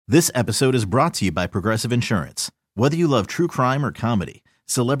This episode is brought to you by Progressive Insurance. Whether you love true crime or comedy,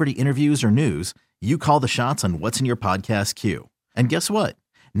 celebrity interviews or news, you call the shots on what's in your podcast queue. And guess what?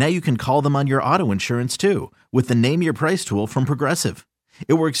 Now you can call them on your auto insurance too with the Name Your Price tool from Progressive.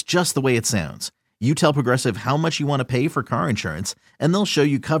 It works just the way it sounds. You tell Progressive how much you want to pay for car insurance, and they'll show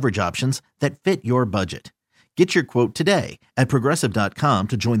you coverage options that fit your budget. Get your quote today at Progressive.com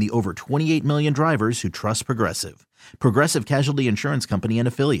to join the over 28 million drivers who trust Progressive. Progressive Casualty Insurance Company and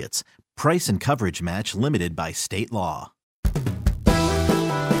Affiliates. Price and coverage match limited by state law.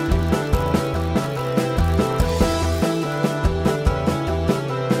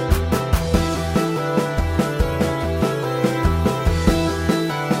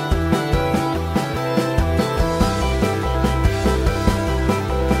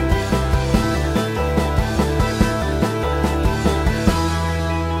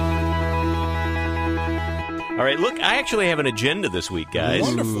 All right, look, I actually have an agenda this week, guys.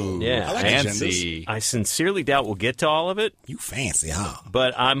 Wonderful. Yeah, I like fancy. I sincerely doubt we'll get to all of it. You fancy, huh?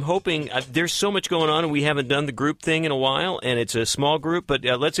 But I'm hoping there's so much going on, and we haven't done the group thing in a while, and it's a small group. But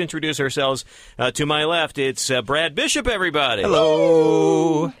let's introduce ourselves. To my left, it's Brad Bishop, everybody.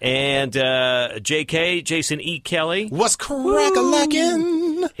 Hello. And J.K., Jason E. Kelley. What's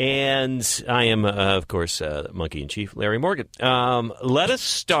crack-a-lackin'? And I am, of course, Monkey in Chief, Larry Morgan. Let us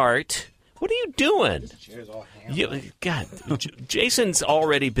start. What are you doing? God, Jason's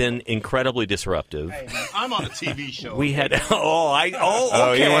already been incredibly disruptive. Hey, man, I'm on a TV show. We had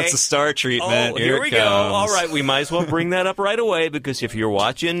okay. He wants a star treatment. Here we it comes. go. All right, we might as well bring that up right away because if you're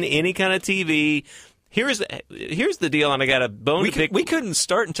watching any kind of TV, here's the deal, and I got a bone to pick. We couldn't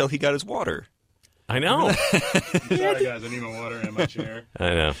start until he got his water. I know. Sorry, guys, I need my water in my chair. I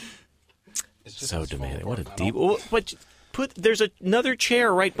know. It's just So demanding. What a deep. But there's another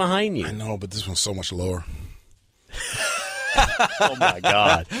chair right behind you. I know, but this one's so much lower. Oh my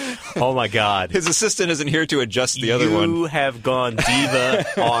God! Oh my God! His assistant isn't here to adjust the other one. You have gone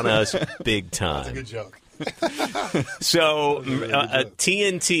diva on us big time. That's a good joke. So,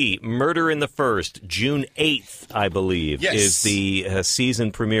 TNT, Murder in the First, June 8th, I believe, Yes. is the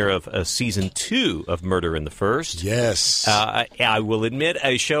season premiere of Season 2 of Murder in the First. Yes. I will admit,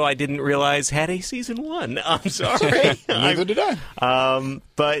 a show I didn't realize had a Season 1. I'm sorry. Neither did I.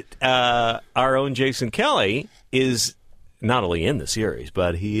 But our own Jason Kelley is not only in the series,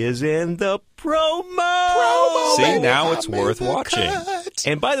 but he is in the promo. See, now it's worth watching.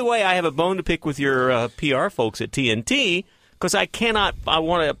 And by the way, I have a bone to pick with your PR folks at TNT because I cannot. I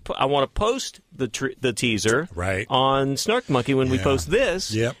want to post the teaser Right. on Snark Monkey when we post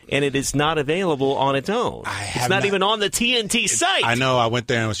this, Yep. and it is not available on its own. It's not even on the TNT site. I know. I went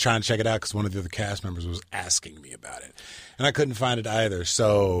there and was trying to check it out because one of the other cast members was asking me about it. And I couldn't find it either.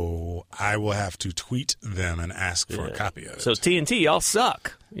 So I will have to tweet them and ask for a copy of it. So TNT, y'all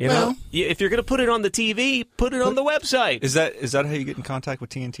suck. You know, if you're going to put it on the TV, put it on the website. Is that how you get in contact with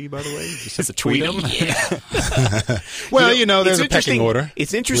TNT, by the way? You just have to tweet them? Well, there's a it's pecking order.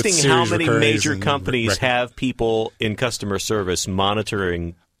 It's interesting with how series many recurrings major and companies record. have people in customer service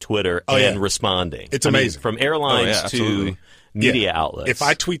monitoring Twitter and responding. It's amazing. From airlines to absolutely. media outlets. If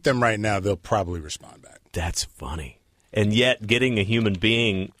I tweet them right now, they'll probably respond back. That's funny. And yet, getting a human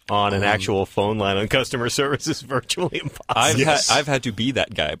being on an actual phone line on customer service is virtually impossible. I've had to be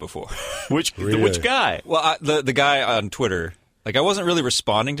that guy before. Which Really? guy? Well, the guy on Twitter, I wasn't really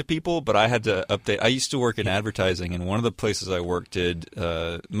responding to people, but I had to update. I used to work in advertising, and one of the places I worked did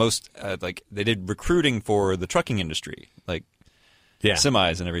they did recruiting for the trucking industry,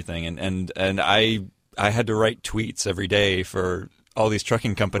 semis and everything, and I had to write tweets every day for all these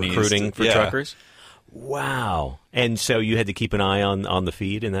trucking companies. Recruiting for truckers? Wow. And so you had to keep an eye on the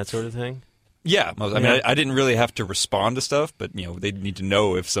feed and that sort of thing? Yeah. I didn't really have to respond to stuff, but, they'd need to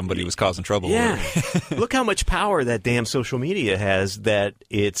know if somebody was causing trouble. Yeah. Look how much power that damn social media has that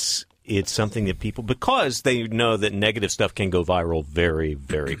it's something that people, because they know that negative stuff can go viral very,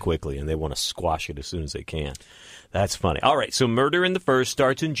 very quickly, and they want to squash it as soon as they can. That's funny. All right, so Murder in the First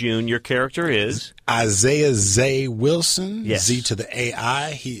starts in June. Your character is? Isaiah Zay Wilson, Yes. Z to the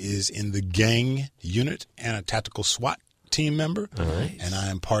AI. He is in the gang unit and a tactical SWAT team member. All right. And I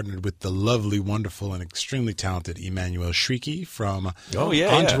am partnered with the lovely, wonderful, and extremely talented Emmanuel Shrieky from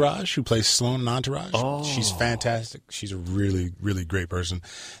Entourage, who plays Sloan in Entourage. Oh. She's fantastic. She's a really, really great person.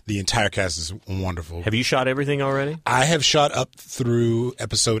 The entire cast is wonderful. Have you shot everything already? I have shot up through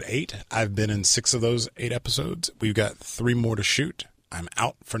episode 8. I've been in 6 of those 8 episodes. We've got 3 more to shoot. I'm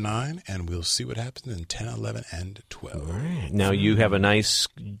out for 9, and we'll see what happens in 10, 11, and 12. All right. Now, you have a nice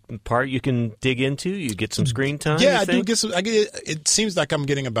part you can dig into. You get some screen time. Yeah, I you think? do get some. It seems like I'm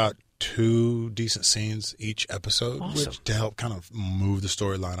getting about 2 decent scenes each episode, which to help kind of move the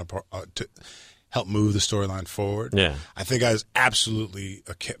storyline apart, to help move the storyline forward. Yeah. I think I was absolutely.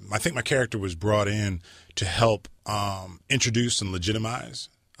 I think my character was brought in to help introduce and legitimize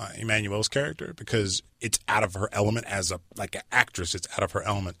Emmanuel's character, because it's out of her element as an actress. It's out of her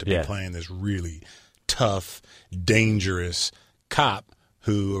element to be playing this really tough, dangerous cop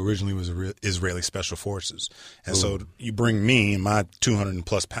who originally was Israeli Special Forces. And so you bring me and my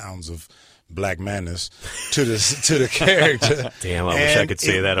 200+ pounds of black madness to the character. Damn, I wish I could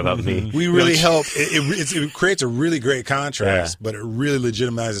say that about me. We really help. It creates a really great contrast, but it really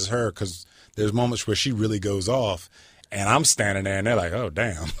legitimizes her, because there's moments where she really goes off. And I'm standing there, and they're like, "Oh,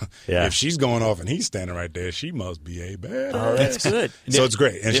 damn! Yeah. If she's going off and he's standing right there, she must be a badass." Oh, that's good. So it's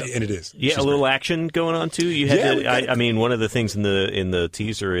great, and it is. Yeah, She's a little great. action going on too. You had I mean, one of the things in the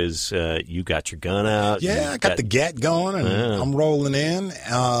teaser is you got your gun out. Yeah, I got the gat going, and I'm rolling in,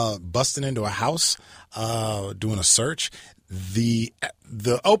 busting into a house, doing a search. The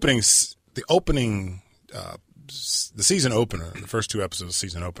season opener, the first 2 episodes of the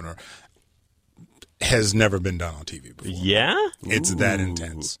season opener, has never been done on TV before. Yeah? It's that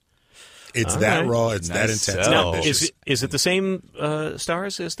intense. It's that raw. It's that intense. Now, is it the same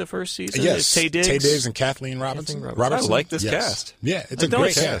stars as the first season? Yes. Taye Diggs? Taye Diggs and Kathleen Robertson. I like this cast. Yeah, it's a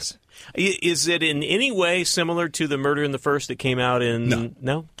great cast. Is it in any way similar to the Murder in the First that came out in...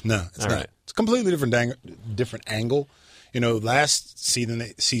 No, it's not. Right. It's a completely different angle. You know, last season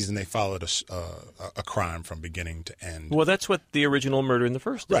they followed a crime from beginning to end. Well, that's what the original Murder in the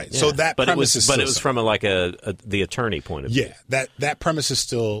First did. Right. Yeah. So that premise is still... But it was from the attorney point of view. Yeah, that premise is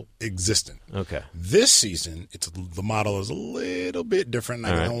still existent. Okay. This season, the model is a little bit different.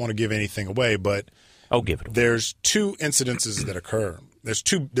 I don't want to give anything away, but give it away. There's 2 incidences that occur. There's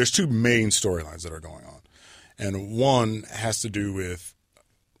two main storylines that are going on, and one has to do with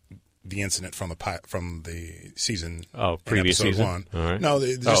the incident from the season. Previous episode season. 1. All right.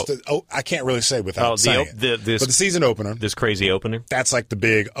 No, I can't really say without saying it. But the season opener, this crazy opener, that's like the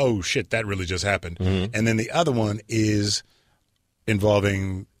big shit, that really just happened. Mm-hmm. And then the other one is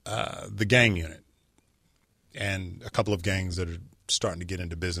involving the gang unit and a couple of gangs that are starting to get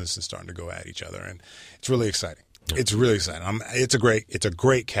into business and starting to go at each other, and it's really exciting. Yeah. It's really exciting. It's a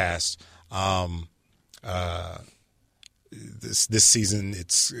great cast. This season,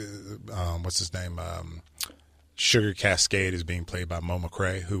 it's what's his name? Sugar Cascade is being played by Mo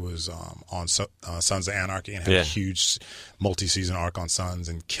McRae, who was on Sons of Anarchy and had a huge multi-season arc on Sons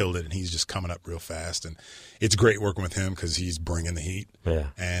and killed it. And he's just coming up real fast, and it's great working with him because he's bringing the heat. Yeah,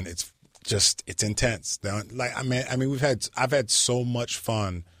 and it's intense. Like I've had so much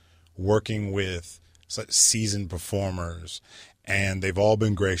fun working with such seasoned performers, and they've all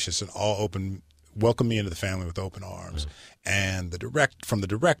been gracious and all welcome me into the family with open arms. And from the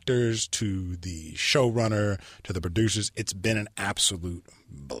directors to the showrunner to the producers, it's been an absolute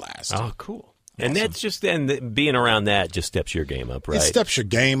blast. Oh, cool. Awesome. And that's just being around that just steps your game up, right? It steps your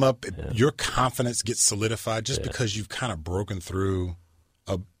game up. Your confidence gets solidified just because you've kind of broken through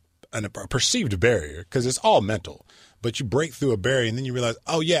a perceived barrier, because it's all mental. But you break through a barrier, and then you realize,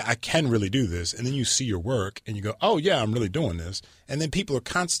 oh, yeah, I can really do this. And then you see your work, and you go, oh, yeah, I'm really doing this. And then people are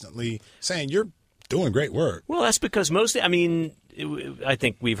constantly saying, you're doing great work. Well, that's because I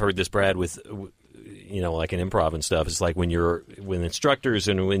think we've heard this, Brad, with, like in improv and stuff. It's like when instructors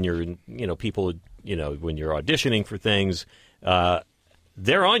and when you're, people, when you're auditioning for things,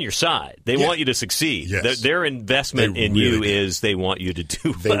 they're on your side. They want you to succeed. Yes. Their investment in you is they want you to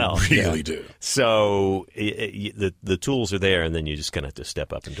do well. They really do. So the tools are there, and then you just kind of have to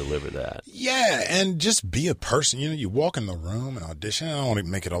step up and deliver that. Yeah, and just be a person. You walk in the room and audition. I don't want to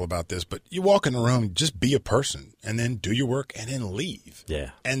make it all about this, but you walk in the room, just be a person, and then do your work, and then leave.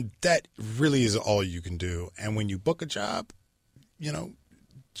 Yeah. And that really is all you can do. And when you book a job,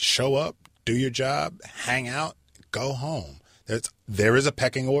 show up, do your job, hang out, go home. There is a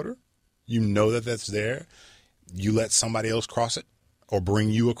pecking order. You know that's there. You let somebody else cross it or bring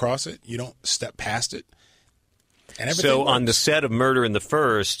you across it. You don't step past it. And everything works. On the set of Murder in the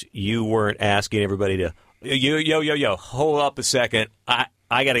First, you weren't asking everybody to, yo, hold up a second.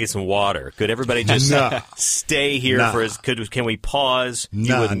 I got to get some water. Could everybody just stay here can we pause?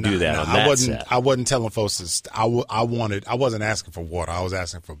 You wouldn't do that on that set. I wasn't telling folks this. I wasn't asking for water. I was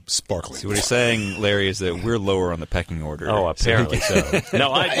asking for sparkling. See, what he's saying, Larry, is that we're lower on the pecking order. Oh, apparently so.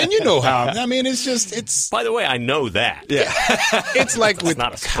 No, and you know how. It's. By the way, I know that. Yeah. It's like with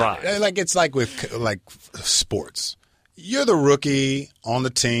not a surprise. It's like with sports. You're the rookie on the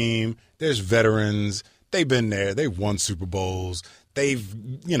team. There's veterans. They've been there. They've won Super Bowls. They've,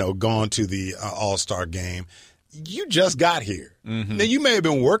 gone to the All-Star game. you just got here. Now, you may have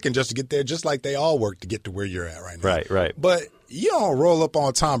been working just to get there, just like they all work to get to where you're at right now. Right. But you don't roll up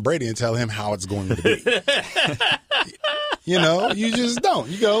on Tom Brady and tell him how it's going to be. You just don't.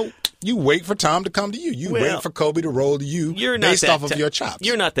 You wait for Tom to come to you. You wait for Kobe to roll to you based off of your chops.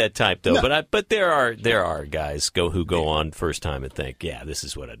 You're not that type, though. No. But there are guys who go on first time and think, yeah, this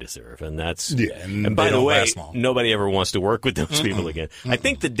is what I deserve. And that's and by they the don't way, last long. nobody ever wants to work with those people again. I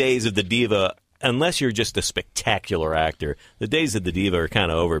think the days of the diva, unless you're just a spectacular actor, the days of the diva are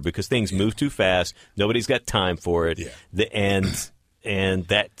kind of over because things move too fast. Nobody's got time for it. Yeah. And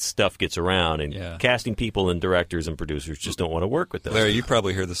that stuff gets around, and casting people and directors and producers just don't want to work with those. Larry, you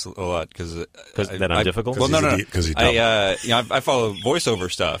probably hear this a lot because that I'm difficult. Well, no. Because he's I follow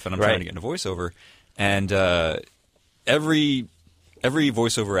voiceover stuff, and I'm trying to get into voiceover. And every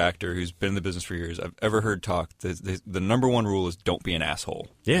voiceover actor who's been in the business for years I've ever heard talk, the number one rule is don't be an asshole.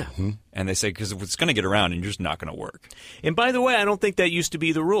 Yeah. And they say because it's going to get around, and you're just not going to work. And by the way, I don't think that used to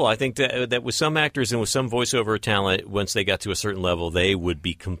be the rule. I think that with some actors and with some voiceover talent, once they got to a certain level, they would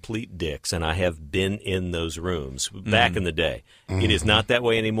be complete dicks. And I have been in those rooms back in the day. It is not that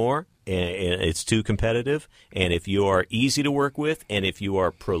way anymore. And it's too competitive. And if you are easy to work with, and if you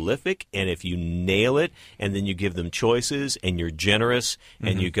are prolific, and if you nail it, and then you give them choices, and you're generous,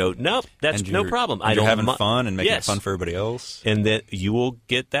 and you go, nope, that's no problem. You're having fun and making it fun for everybody else. And then you will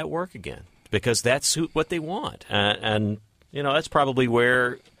get that work again because that's what they want. And that's probably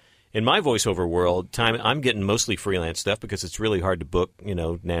where, in my voiceover world, I'm getting mostly freelance stuff because it's really hard to book,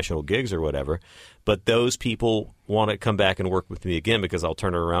 national gigs or whatever. But those people want to come back and work with me again because I'll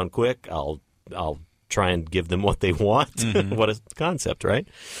turn it around quick. I'll try and give them what they want. What a concept, right?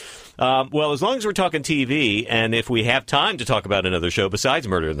 Well, as long as we're talking TV, and if we have time to talk about another show besides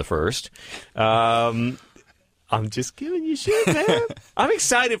Murder in the First, I'm just giving you shit, man. I'm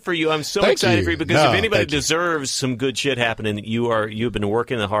excited for you. I'm so excited for you because if anybody deserves some good shit happening, you've been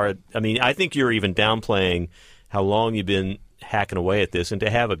working hard. I mean, I think you're even downplaying how long you've been hacking away at this, and to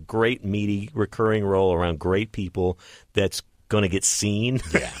have a great, meaty, recurring role around great people that's going to get seen.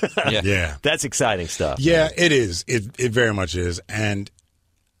 Yeah. That's exciting stuff. Yeah, man. It is. It very much is. And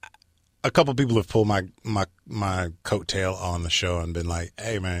a couple people have pulled my coattail on the show and been like,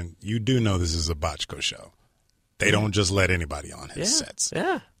 hey, man, you do know this is a Botchko show. They don't just let anybody on his sets.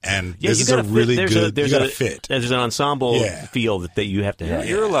 Yeah. And this is a really good, you got to fit. There's an ensemble feel that you have to have.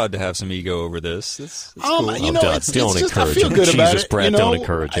 You're allowed to have some ego over this. It's cool. Don't encourage him. Jesus, Brett, don't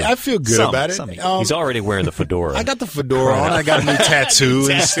encourage him. I feel good about it. He's already wearing the fedora. I got the fedora on. I got a new tattoo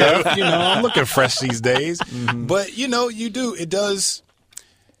and stuff. I'm looking fresh these days. But, you do. It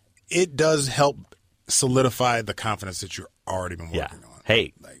does help solidify the confidence that you've already been working on.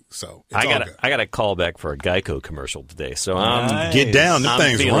 Hey, I got a call back for a Geico commercial today, so get down. The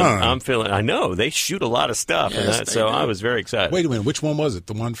things run. I'm feeling. I know they shoot a lot of stuff, I was very excited. Wait a minute, which one was it?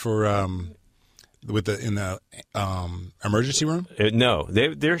 The one for in the emergency room? No,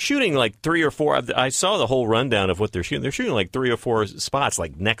 they're shooting like 3 or 4. I saw the whole rundown of what they're shooting. They're shooting like 3 or 4 spots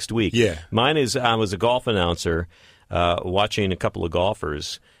like next week. Yeah, mine is I was a golf announcer watching a couple of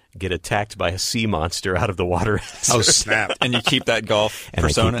golfers get attacked by a sea monster out of the water. Oh, snap. And you keep that golf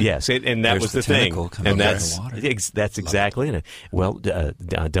persona? And that was the thing. And that's Love exactly it. Well,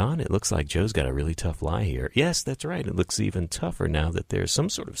 Don, it looks like Joe's got a really tough lie here. Yes, that's right. It looks even tougher now that there's some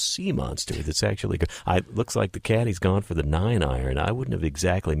sort of sea monster that's actually... looks like the caddy's gone for the 9-iron. I wouldn't have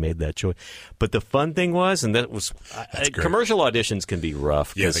exactly made that choice. But the fun thing was, and that was... commercial auditions can be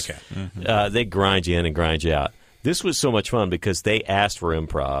rough. Yeah, they can. They grind you in and grind you out. This was so much fun because they asked for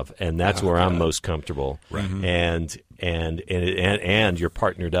improv, and that's where I'm most comfortable. Right. And you're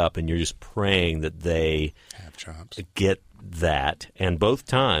partnered up, and you're just praying that they have chops. Get that. And both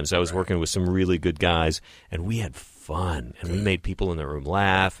times I was working with some really good guys, and we had fun, and we made people in the room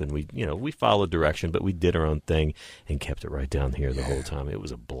laugh, and we followed direction, but we did our own thing and kept it right down here the whole time. It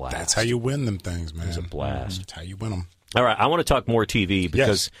was a blast. That's how you win them things, man. It was a blast. That's how you win them. All right, I want to talk more TV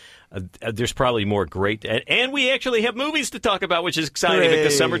because there's probably more great... And we actually have movies to talk about, which is exciting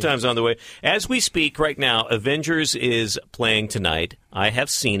because summertime's on the way. As we speak right now, Avengers is playing tonight. I have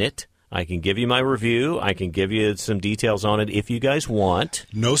seen it. I can give you my review. I can give you some details on it if you guys want.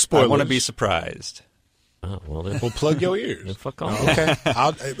 No spoilers. I want to be surprised. Oh, well, we'll plug your ears. Fuck off.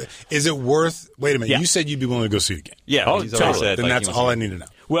 Okay. Is it worth... Wait a minute. Yeah. You said you'd be willing to go see it again. Yeah. He's already said. Then that's all I need to know.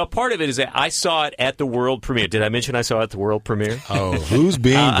 Well, part of it is that I saw it at the world premiere. Did I mention I saw it at the world premiere? Oh, who's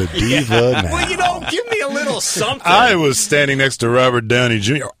being the diva now? Well, give me a little something. I was standing next to Robert Downey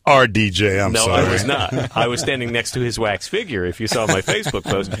Jr. RDJ, I'm sorry. No, I was not. I was standing next to his wax figure, if you saw my Facebook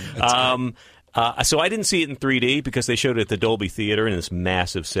post. So I didn't see it in 3D because they showed it at the Dolby Theater in this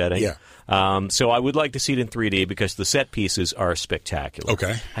massive setting. Yeah. So I would like to see it in 3D because the set pieces are spectacular.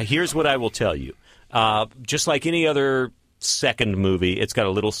 Okay. Here's what I will tell you. Just like any other second movie, it's got a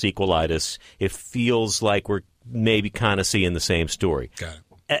little sequelitis. It feels like we're maybe kind of seeing the same story. Got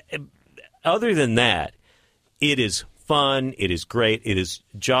it. Other than that, it is fun. It is great. It is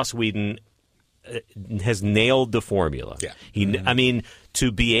Joss Whedon has nailed the formula. Yeah. I mean,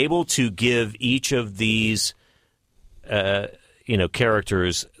 to be able to give each of these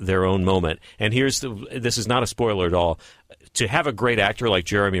characters their own moment. And this is not a spoiler at all. To have a great actor like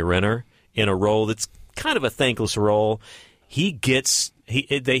Jeremy Renner in a role that's kind of a thankless role, he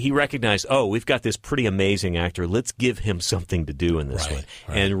recognized, we've got this pretty amazing actor. Let's give him something to do in this one.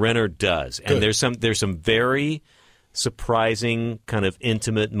 Right. And Renner does. Good. And there's some very surprising kind of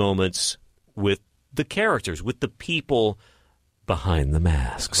intimate moments with the characters, with the people behind the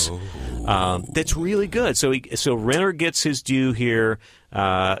masks. That's really good. So Renner gets his due here.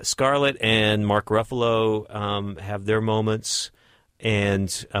 Scarlett and Mark Ruffalo have their moments. And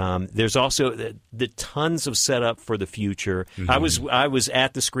there's also the tons of setup for the future. Mm-hmm. I was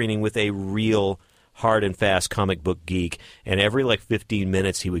at the screening with a real hard and fast comic book geek, and every 15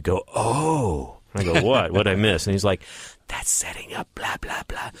 minutes he would go, "Oh," and I go, "What? What'd I miss?" And he's like, "That's setting up blah blah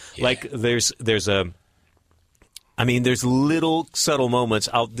blah." Yeah. There's little subtle moments.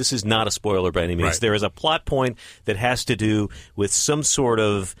 This is not a spoiler by any means. Right. There is a plot point that has to do with some sort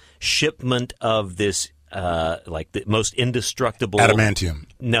of shipment of this. The most indestructible adamantium.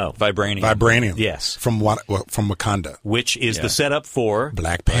 No, vibranium. Yes, from Wakanda, which is the setup for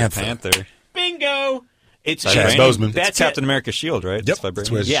Black Panther. Bingo. It's Chaz Boseman. That's Captain America's shield, right? Yep.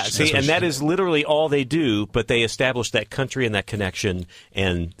 And that is literally all they do. But they establish that country and that connection.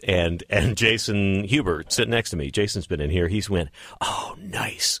 And Jason Hubert sitting next to me. Jason's been in here. He's went, "Oh,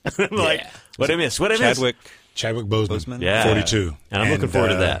 nice." I'm like, what I miss? Chadwick Boseman. Yeah. 42. And I'm looking forward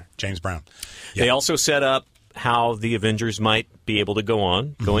to that. James Brown. They also set up how the Avengers might be able to go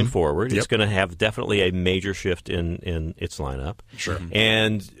on going forward. Yep. It's going to have definitely a major shift in its lineup. Sure.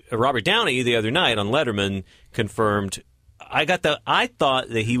 And Robert Downey the other night on Letterman confirmed. I thought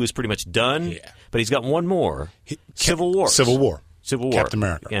that he was pretty much done, but he's got one more. Civil War. Captain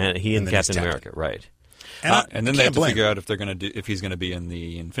America. And he and Captain America, right. And then they have to figure out if he's going to be in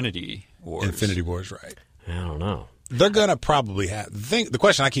the Infinity Wars. Infinity Wars, right. I don't know. They're going to probably have... The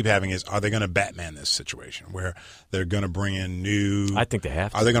question I keep having is, are they going to Batman this situation where they're going to bring in new... I think they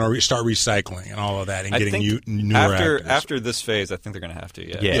have to. Are they going to start recycling and all of that and getting newer actors? After this phase, I think they're going to have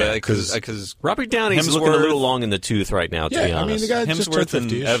to, Yeah, because Robert Downey's looking a little long in the tooth right now, to be honest. I mean, the guy Hemsworth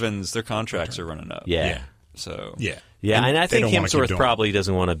and Evans, their contracts are running up. Yeah. So... Yeah. Yeah, and I think Hemsworth probably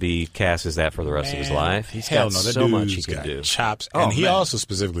doesn't want to be cast as that for the rest of his life. He's got so much he can do. Chops. And he also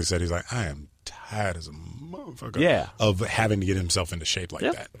specifically said, he's like, I am tired as a motherfucker of having to get himself into shape like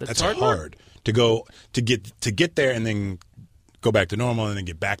that. That's hard to go to get there and then go back to normal and then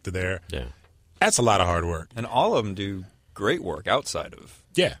get back to there. Yeah. That's a lot of hard work. And all of them do great work outside of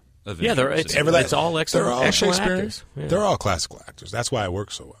Avengers. It's all excellent actors. Yeah. They're all classical actors. That's why it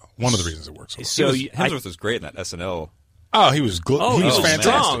works so well. One of the reasons it works so well. Hemsworth was great in that SNL. Oh, he was he was fantastic,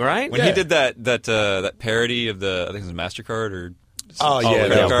 strong, right? When he did that parody of the, I think it was MasterCard or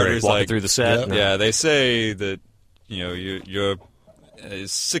credit card, is walking through the set. Yeah, they say that you're a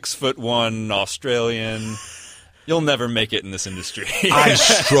 6'1" Australian. You'll never make it in this industry. I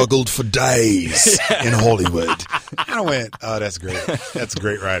struggled for days in Hollywood. I went, oh, that's great. That's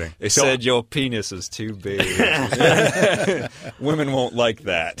great writing. They said your penis is too big. Women won't like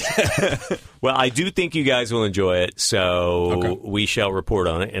that. Well, I do think you guys will enjoy it, so we shall report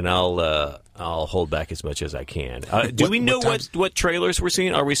on it, and I'll hold back as much as I can. Do we know what trailers we're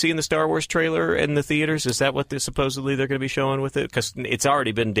seeing? Are we seeing the Star Wars trailer in the theaters? Is that what supposedly they're going to be showing with it? Because it's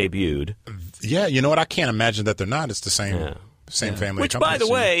already been debuted. Yeah, you know what? I can't imagine that they're not. It's the same family. Which, company, by the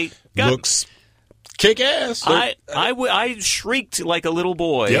way, looks kick ass. I shrieked like a little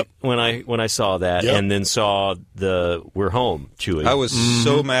boy when I saw that, and then saw the "We're Home" Chewie. I was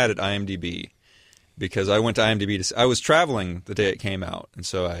so mad at IMDb because I went to IMDb I was traveling the day it came out, and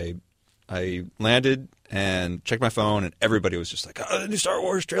so I landed and checked my phone, and everybody was just like, "Oh, the new Star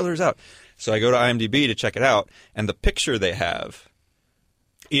Wars trailer's out." So I go to IMDb to check it out, and the picture they have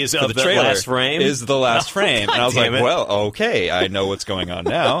is of the last frame? Is the last frame. And I was like, well, okay, I know what's going on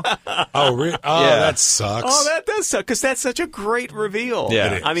now. Oh, really? Oh, that sucks. Oh, that does suck, because that's such a great reveal.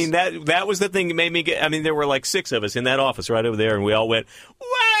 Yeah. I mean, that was the thing that made me get... I mean, there were like 6 of us in that office right over there, and we all went,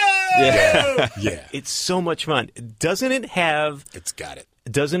 whoa! Yeah. It's so much fun. Doesn't it have... It's got it.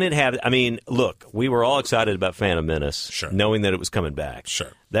 doesn't it have? I mean, look, we were all excited about Phantom Menace, Sure. knowing that it was coming back.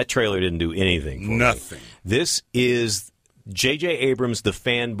 Sure. That trailer didn't do anything. For Nothing. Me. This is J.J. Abrams, the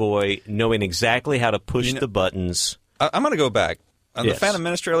fanboy, knowing exactly how to push the buttons. I'm going to go back. On Yes. the Phantom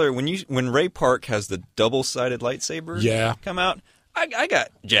Menace trailer, when Ray Park has the double-sided lightsaber come out, I got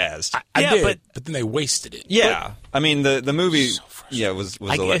jazzed. I Yeah, did, but then they wasted it. Yeah. I mean, the movie was a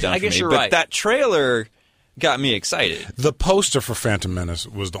letdown I guess for me. you're but right. that trailer got me excited. The poster for Phantom Menace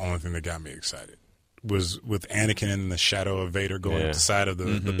was the only thing that got me excited. Was with Anakin in the shadow of Vader going up the side of the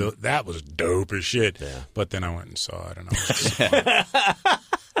building. That was dope as shit. Yeah. But then I went and saw it, and I was disappointed.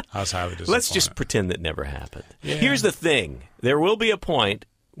 I was highly disappointed. Let's just pretend that never happened. Yeah. Here's the thing. There will be a point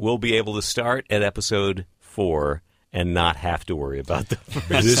we'll be able to start at episode 4 and not have to worry about the first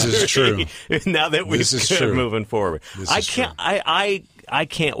This is true. now that we're moving forward. This I is can't true. I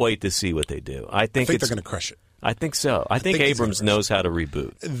can't wait to see what they do. I think they're going to crush it. I think so. I think think he's Abrams gonna knows how to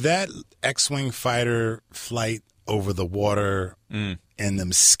reboot. That X-Wing fighter flight over the water and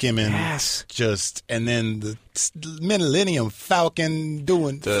them skimming, and then the Millennium Falcon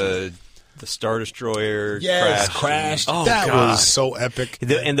doing The Star Destroyer crashed. Oh, that God. was so epic.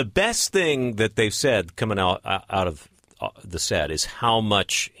 And the best thing that they've said coming out of the set is how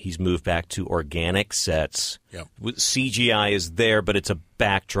much he's moved back to organic sets. Yep. CGI is there, but it's a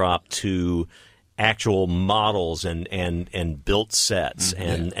backdrop to actual models and built sets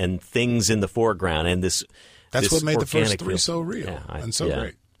and things in the foreground. And That's this what made the first organic 3 feel. so real and so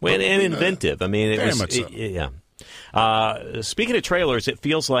great. Well, and inventive. I mean, it Very was much so. Speaking of trailers, it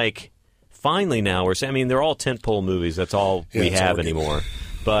feels like finally now they're all tentpole movies. That's all we that's all have we're getting. anymore.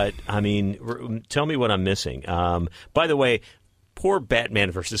 But I mean, tell me what I'm missing. By the way, poor Batman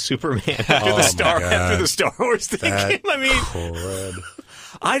versus Superman after the Star Wars thing came. I mean,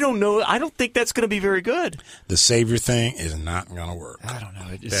 I don't know. I don't think that's going to be very good. The Savior thing is not going to work. I don't know.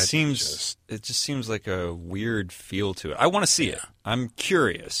 It just seems like a weird feel to it. I want to see it. I'm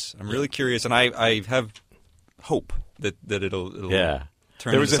curious. I'm really curious, and I have hope that it'll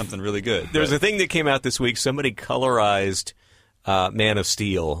turn into something really good. There was a thing that came out this week. Somebody colorized Man of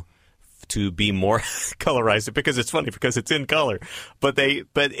Steel to be more colorized because it's funny because it's in color, but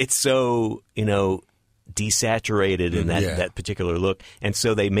it's so desaturated in that particular look, and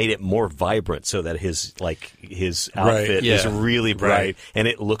so they made it more vibrant so that his outfit is really bright and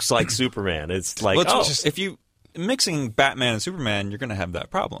it looks like Superman. It's like if you mixing Batman and Superman, you're going to have that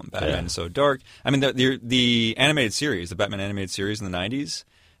problem. Batman is so dark. I mean, the animated series, the Batman animated series in the 90s,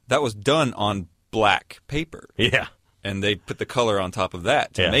 that was done on black paper. Yeah. And they put the color on top of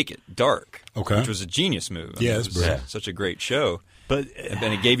that to make it dark, which was a genius move. It's brilliant. Such a great show. But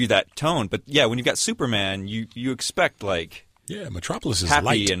and it gave you that tone. But yeah, when you've got Superman, you expect Metropolis is happy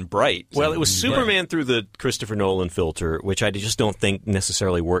light and bright. Well, it was Superman through the Christopher Nolan filter, which I just don't think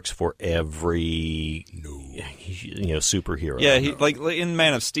necessarily works for every superhero. Yeah, like in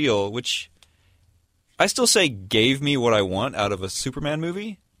Man of Steel, which I still say gave me what I want out of a Superman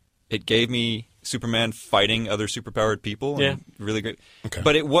movie. It gave me Superman fighting other superpowered people. And really great. Okay.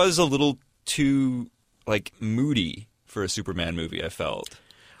 But it was a little too moody for a Superman movie, I felt.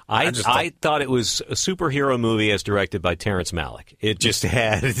 I thought it was a superhero movie as directed by Terrence Malick. It just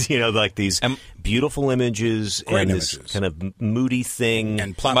had, these beautiful images and this kind of moody thing.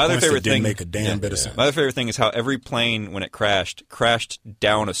 and plot points that didn't make a damn bit of sense. My other favorite thing is how every plane, when it crashed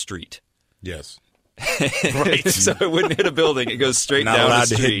down a street. Yes. Right. So it wouldn't hit a building. It goes straight Not down allowed a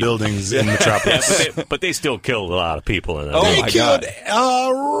street. to hit buildings in Metropolis. but they still killed a lot of people in it. Oh, They my killed God.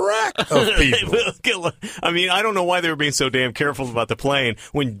 a rack of people. I mean, I don't know why they were being so damn careful about the plane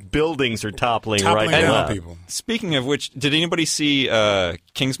when buildings are toppling right Toppling down now. people. Speaking of which, did anybody see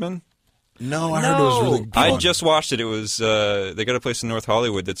Kingsman? No, I heard it was really good. I just watched it. It was they got a place in North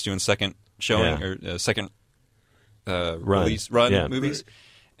Hollywood that's doing second showing or second run movies,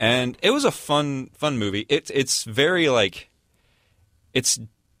 and it was a fun movie. It's very it's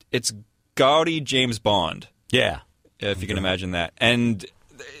gaudy James Bond. Yeah, if you can imagine that, and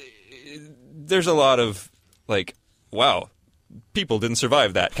there's a lot of wow. People didn't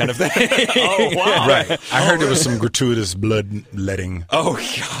survive that kind of thing. Oh, wow. Right. I heard there was some gratuitous bloodletting. Oh,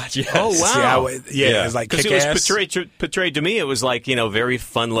 God, yes. Oh, wow. Yeah. It's like because it was portrayed to me. It was very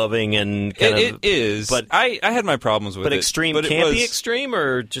fun-loving and kind of. It is, but I had my problems with it. But extreme, but campy extreme,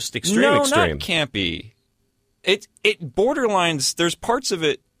 or just extreme no, extreme? not campy. It borderlines. There's parts of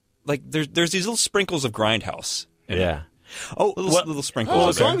it there's these little sprinkles of Grindhouse. Yeah. Oh, little sprinkles. Well,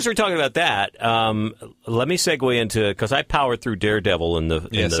 as long as we're talking about that, let me segue into, because I powered through Daredevil in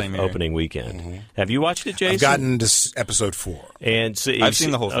the opening weekend. Mm-hmm. Have you watched it, Jason? I've gotten to episode 4, and so I've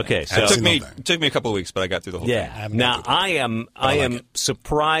seen the whole thing. Okay, so it took me a couple of weeks, but I got through the whole thing. Yeah. Now I am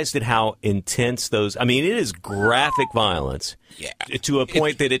surprised at how intense those. I mean, it is graphic violence. Yeah. To a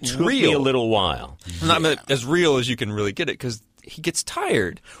point that it took me a little while. Not as real as you can really get it, because he gets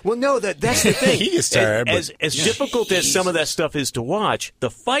tired. Well, no, that's the thing. He gets tired. As difficult as some of that stuff is to watch, the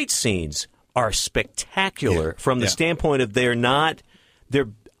fight scenes are spectacular from the standpoint of they're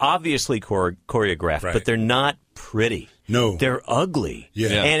obviously choreographed, but they're not pretty. No, they're ugly.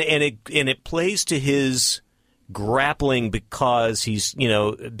 Yeah, and it plays to his grappling because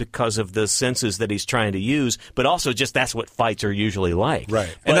because of the senses that he's trying to use, but also just that's what fights are usually like.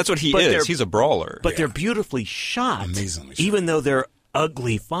 Right. And that's what he is. He's a brawler. But they're beautifully shot. Amazingly shot. Even though they're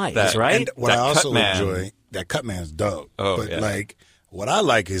ugly fights, right? And what I also enjoy, that Cutman's dope. Oh, but like, what I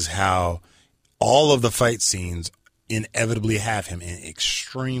like is how all of the fight scenes inevitably have him in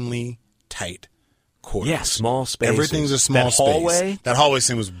extremely tight quarters. Yeah, small spaces. Everything's a small space. That hallway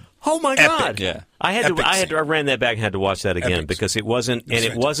scene was oh my epic. God! Yeah, I ran that back and had to watch that again because it wasn't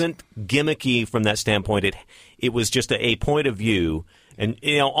gimmicky from that standpoint. It was just a point of view and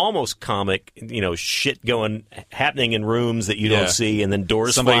almost comic. Shit happening in rooms that you don't see, and then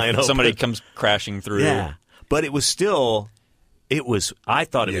doors flying open. Somebody comes crashing through. Yeah, but it was still. I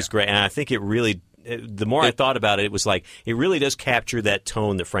thought it was great, and I think it really. The more I thought about it, it was like it really does capture that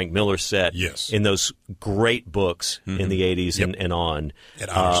tone that Frank Miller set in those great books in the 80s and on.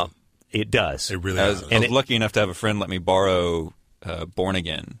 It does. It really does. does. I was lucky enough to have a friend let me borrow Born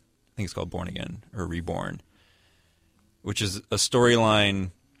Again. I think it's called Born Again or Reborn, which is a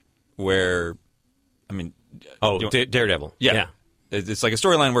storyline where, Daredevil. Yeah. It's like a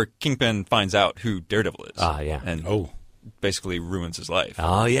storyline where Kingpin finds out who Daredevil is. And basically ruins his life.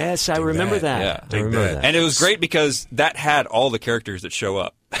 Oh, yes, I remember that. Yeah. I remember that. And it was great because that had all the characters that show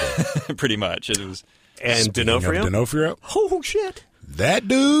up, pretty much. It was. And D'Onofrio? Oh, shit. That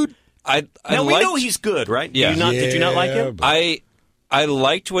dude. We know he's good, right? Yeah. Did you not like him? I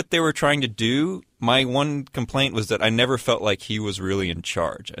liked what they were trying to do. My one complaint was that I never felt like he was really in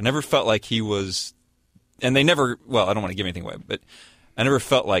charge. I never felt like he was. And they never. Well, I don't want to give anything away, but I never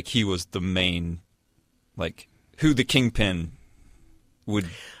felt like he was the main, who the Kingpin would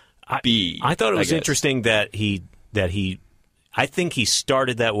be. I thought it was interesting that I think he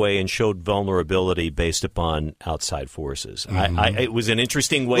started that way and showed vulnerability based upon outside forces. Mm-hmm. It was an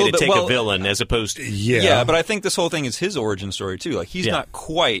interesting way to take a villain as opposed to... Yeah, but I think this whole thing is his origin story, too. He's not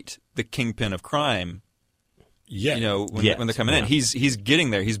quite the Kingpin of crime, when they're coming in. He's getting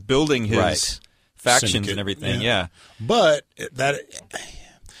there. He's building his factions syndicate and everything, But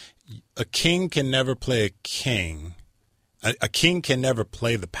a king can never play a king. A king can never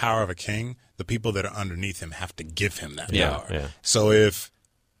play the power of a king. The people that are underneath him have to give him that power. Yeah. So if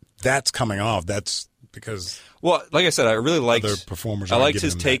that's coming off, that's because... Well, like I said, I really liked... Other performers I liked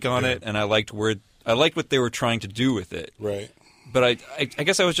his take on it, and I liked what they were trying to do with it. Right. But I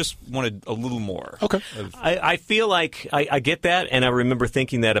guess I just wanted a little more. Okay. I feel like I get that, and I remember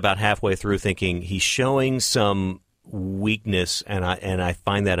thinking that about halfway through, thinking he's showing some weakness, and I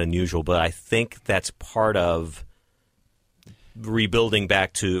find that unusual. But I think that's part of rebuilding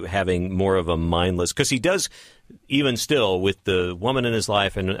back to having more of a mindless, because he does, even still with the woman in his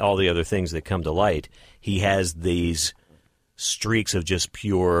life and all the other things that come to light, he has these streaks of just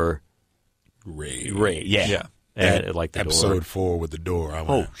pure rage. Yeah. Like the episode door. 4 with the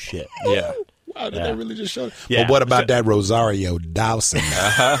door. Shit. Yeah. Wow, did they really just show it? Yeah. Well, what about that Rosario Dawson?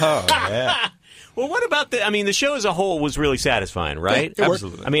 Well, what about the show as a whole was really satisfying, right? Yeah,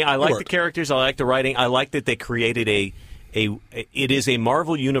 absolutely. I like the characters. I like the writing. I like that they created it is a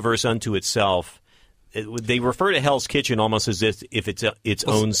Marvel universe unto itself. They refer to Hell's Kitchen almost as if it's its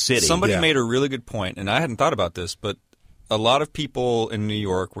own city. Somebody made a really good point, and I hadn't thought about this, but a lot of people in New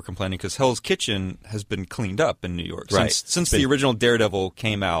York were complaining because Hell's Kitchen has been cleaned up in New York. Right. Since the original Daredevil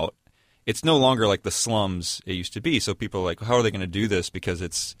came out, it's no longer like the slums it used to be. So people are like, how are they going to do this? Because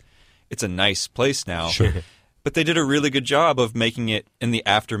it's a nice place now. Sure. But they did a really good job of making it in the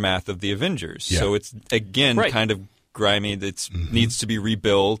aftermath of the Avengers. Yeah. So it's, again, kind of grimy. It needs to be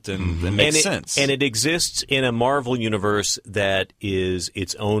rebuilt, and it makes sense. And it exists in a Marvel universe that is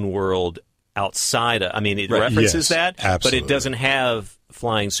its own world outside. It references that, absolutely. But it doesn't have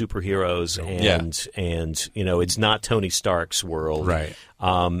flying superheroes, and it's not Tony Stark's world, right?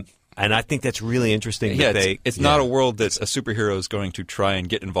 And I think that's really interesting. It's not a world that a superhero is going to try and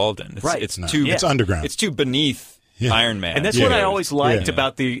get involved in. It's It's underground. It's too beneath Iron Man. And that's what I always liked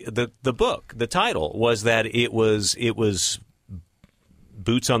about the book. The title was that it was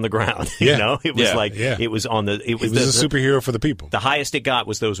boots on the ground. You know, it was it was on the. It was a superhero for the people. The highest it got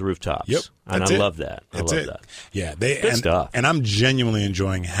was those rooftops. Yep, and I love that. I love that. Yeah, good stuff. And I'm genuinely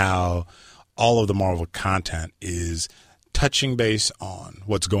enjoying how all of the Marvel content is touching base on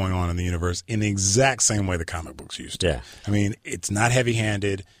what's going on in the universe in the exact same way the comic books used to. Yeah. I mean, it's not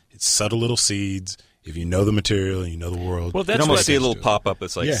heavy-handed. It's subtle little seeds. If you know the material and you know the world, well, you can almost see a little pop-up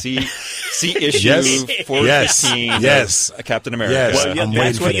that's like, see issue 415 yes. Captain America. Yes. Well,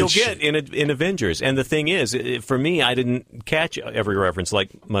 that's what you'll get in Avengers. And the thing is, for me, I didn't catch every reference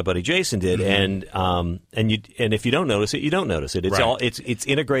like my buddy Jason did. And if you don't notice it, you don't notice it. It's all it's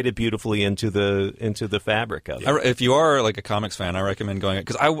integrated beautifully into the fabric of it. If you are like a comics fan, I recommend going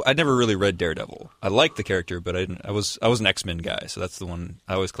because I never really read Daredevil. I liked the character, but I was an X-Men guy, so that's the one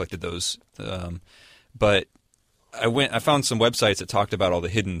I always collected those. But I found some websites that talked about all the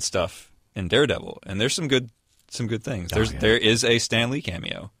hidden stuff in Daredevil, and there's some good things. There is a Stan Lee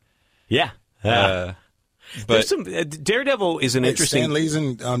cameo. Yeah. But there's some Daredevil is an interesting. Stan Lee's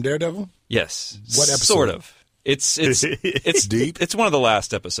in Daredevil? Yes. What episode? Sort of. It's deep. It's one of the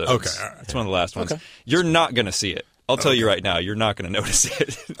last episodes. Okay. All right. It's one of the last ones. Okay. You're not going to see it. I'll tell you right now, you're not going to notice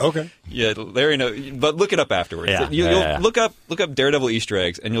it. Okay. Yeah, Larry, but look it up afterwards. Yeah. You'll look up Daredevil Easter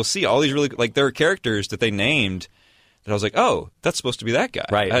eggs, and you'll see all these really there are characters that they named that I was like, oh, that's supposed to be that guy.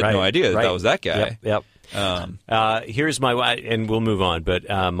 Right. I had no idea that was that guy. Yep. Here's my and we'll move on. But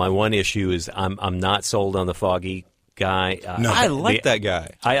my one issue is I'm not sold on the Foggy guy. No, I like that guy.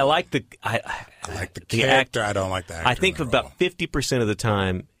 I like the character. I don't like the actor. I think about 50% of the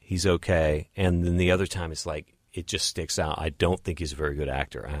time he's okay, and then the other time it's like. It just sticks out. I don't think he's a very good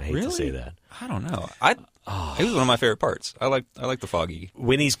actor. I hate to say that. I don't know. He was one of my favorite parts. I like the Foggy.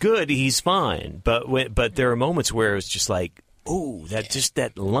 When he's good, he's fine. But there are moments where it's just like, ooh,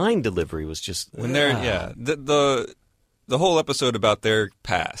 that line delivery was just when they're the whole episode about their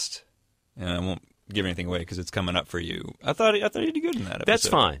past. And I won't give anything away because it's coming up for you. I thought he did good in that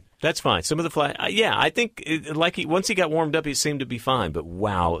episode. That's fine. Some of the I think once he got warmed up, he seemed to be fine. But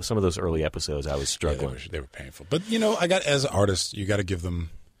wow, some of those early episodes, I was struggling. They were painful. But as an artist, you got to give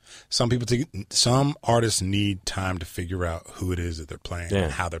them. Some artists need time to figure out who it is that they're playing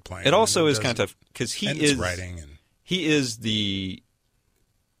and how they're playing. It also is kind of tough because he is writing and he is the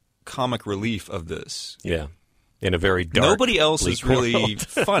comic relief of this. Yeah. In a very dark, nobody else is really world.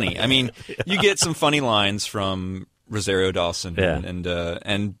 funny. I mean, you get some funny lines from Rosario Dawson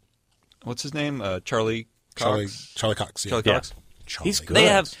and what's his name? Charlie Cox. Charlie Cox. Yeah. Charlie Cox. He's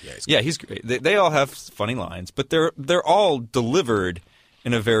good. He's great. They all have funny lines, but they're all delivered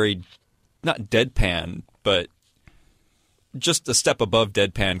in a very not deadpan, but just a step above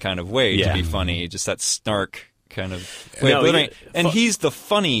deadpan kind of way to be funny. Just that snark kind of way. And he's the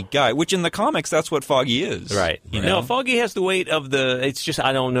funny guy, which in the comics, that's what Foggy is. Right. No, Foggy has the weight of it's just,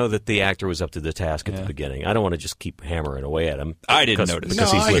 I don't know that the actor was up to the task at the beginning. I don't want to just keep hammering away at him. I didn't notice. Because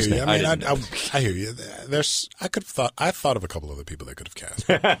he's listening. I hear you. I thought of a couple other people that could have cast.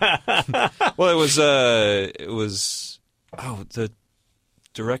 Well, it was the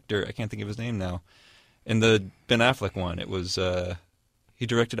director, I can't think of his name now. In the Ben Affleck one, it was, he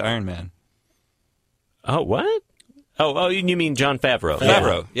directed Iron Man. Oh, what? Oh, you mean Jon Favreau?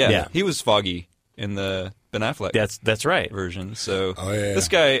 Favreau, yeah. He was Foggy in the Ben Affleck. That's right. Version. So this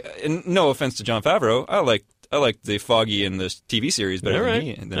guy, and no offense to Jon Favreau, I like the Foggy in the TV series better than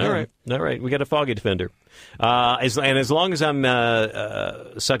he. All right. We got a Foggy defender. As long as I'm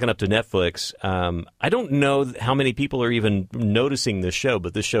sucking up to Netflix, I don't know how many people are even noticing this show,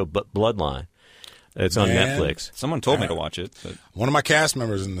 but this show, Bloodline. It's on Netflix. Someone told me to watch it. But. One of my cast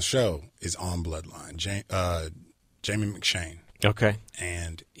members in the show is on Bloodline, Jamie McShane. Okay.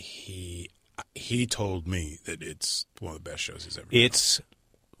 And he told me that it's one of the best shows he's ever done. It's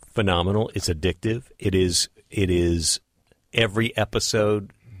phenomenal. It's addictive. It is every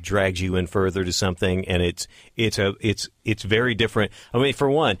episode drags you in further to something, and it's very different. I mean, for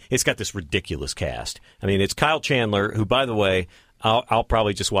one, it's got this ridiculous cast. I mean, it's Kyle Chandler, who, by the way, I'll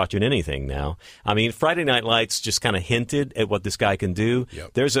probably just watch in anything now. I mean, Friday Night Lights just kind of hinted at what this guy can do.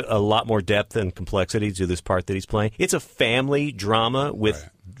 Yep. There's a lot more depth and complexity to this part that he's playing. It's a family drama with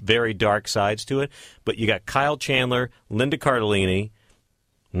very dark sides to it. But you got Kyle Chandler, Linda Cardellini,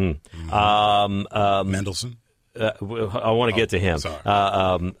 Mendelsohn. I want to get to him.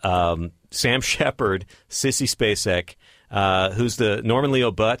 Sam Shepard, Sissy Spacek, who's the Norman Leo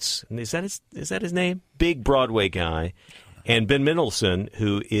Butts. Is that his name? Big Broadway guy. And Ben Mendelsohn,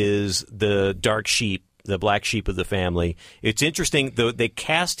 who is the Dark Sheep the black sheep of the family. It's interesting, though, they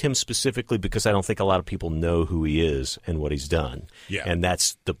cast him specifically because I don't think a lot of people know who he is and what he's done. Yeah. And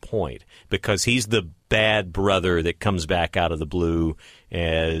that's the point, because he's the bad brother that comes back out of the blue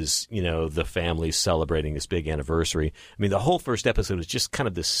as, the family's celebrating this big anniversary. I mean, the whole first episode is just kind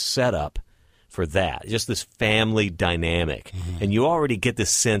of this setup for that, just this family dynamic. Mm-hmm. And you already get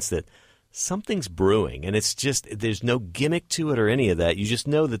this sense that something's brewing, and it's just, there's no gimmick to it or any of that. You just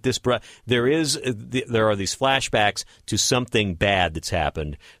know that there are these flashbacks to something bad that's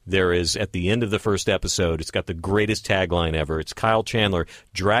happened. There is, at the end of the first episode, it's got the greatest tagline ever. It's Kyle Chandler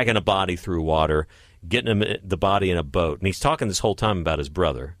dragging a body through water, getting the body in a boat. And he's talking this whole time about his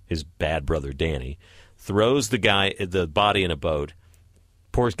brother, his bad brother Danny, throws the body in a boat,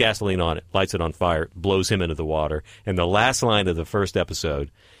 pours gasoline on it, lights it on fire, blows him into the water. And the last line of the first episode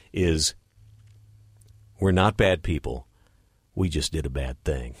is, "We're not bad people. We just did a bad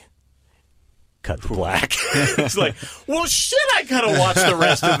thing." Cut to black. It's like, well, shit, I gotta watch the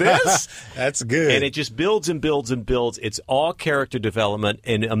rest of this. That's good. And it just builds and builds and builds. It's all character development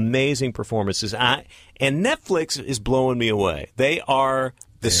and amazing performances. And Netflix is blowing me away. They are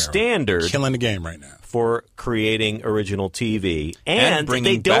the standard, killing the game right now for creating original TV and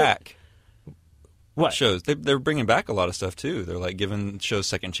bringing they don't, back what shows. They're bringing back a lot of stuff too. They're like giving shows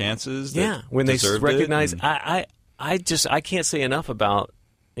second chances. Yeah, when they recognize, I can't say enough about.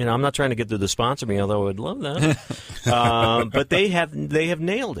 I'm not trying to get them to sponsor me, although I would love that. But they have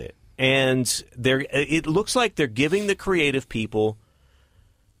nailed it, and it looks like they're giving the creative people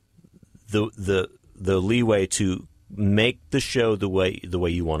the leeway to make the show the way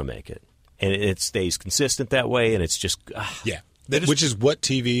you want to make it, and it stays consistent that way, and it's just which is what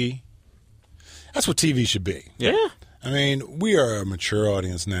TV. That's what TV should be. Yeah. I mean, we are a mature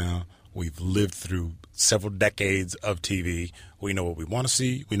audience now. We've lived through several decades of TV. We know what we want to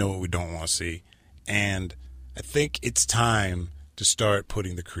see. We know what we don't want to see. And I think it's time to start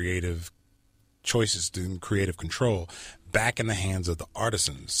putting the creative choices, the creative control, back in the hands of the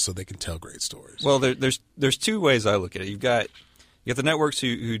artisans so they can tell great stories. Well, there's two ways I look at it. You got the networks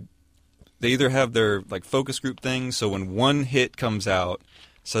who they either have their like focus group things, so when one hit comes out,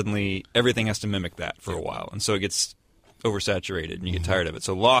 suddenly everything has to mimic that for a while, and so it gets oversaturated and you get tired of it.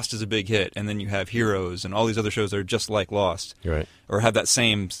 So Lost is a big hit, and then you have Heroes and all these other shows that are just like Lost, right? Or have that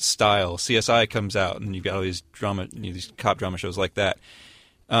same style. CSI comes out, and you've got all these these cop drama shows like that.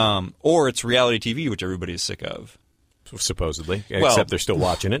 Or it's reality TV, which everybody is sick of. Supposedly, except they're still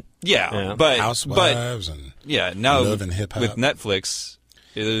watching it. Yeah, but Housewives and now Love and Hip Hop with Netflix,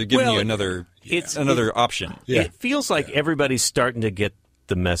 they're giving you another option. Yeah. It feels like everybody's starting to get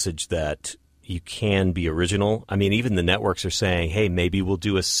the message that you can be original. I mean, even the networks are saying, hey, maybe we'll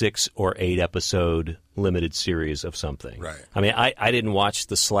do a 6 or 8 episode limited series of something. Right. I mean, I didn't watch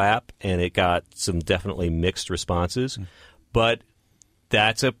The Slap, and it got some definitely mixed responses, but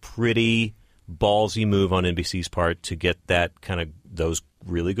that's a pretty ballsy move on NBC's part to get that kind of those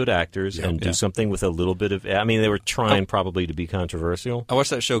really good actors and do something with a little bit of. I mean, they were trying probably to be controversial. I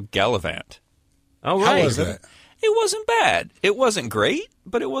watched that show Gallivant. Oh, right. How was that? It wasn't bad. It wasn't great,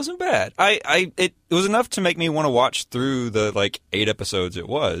 but it wasn't bad. It was enough to make me want to watch through the 8 episodes it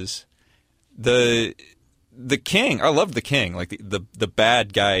was. The King, I loved the King. Like the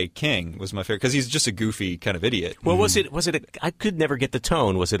bad guy King was my favorite because he's just a goofy kind of idiot. Well, was it I could never get the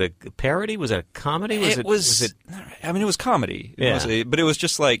tone. Was it a parody? Was it a comedy? It was comedy. Yeah. But it was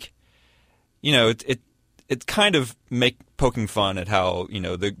just like, it kind of poking fun at how,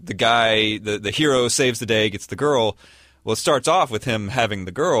 the guy, the hero saves the day, gets the girl. Well, it starts off with him having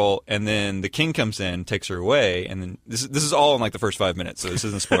the girl, and then the king comes in, takes her away, and then this is all in the first 5 minutes, so this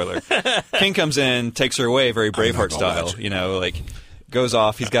isn't a spoiler. King comes in, takes her away, very Braveheart style, goes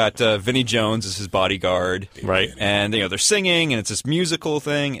off. He's got Vinnie Jones as his bodyguard, right? And they're singing, and it's this musical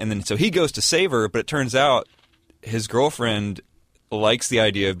thing, and then so he goes to save her, but it turns out his girlfriend likes the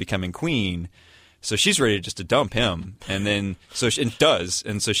idea of becoming queen. So she's ready just to dump him, and then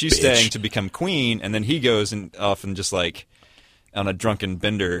and so she's staying to become queen, and then he goes and off and just on a drunken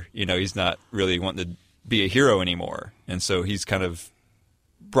bender, he's not really wanting to be a hero anymore, and so he's kind of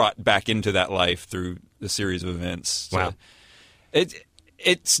brought back into that life through the series of events. So wow,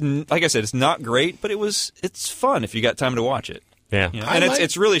 it's like I said, it's not great, but it's fun if you got time to watch it. Yeah, and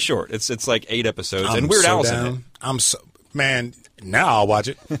it's really short. It's like 8 episodes, and Weird Al's in it. Man, now I'll watch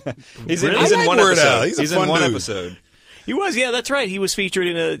it. He's really? in one Weird episode. Al. He's in one episode. He was, yeah, that's right. He was featured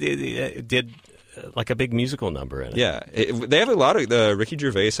in did a big musical number in it. Yeah, they have a lot of. Ricky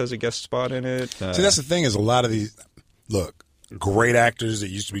Gervais has a guest spot in it. See, that's the thing is a lot of these. Look, great actors that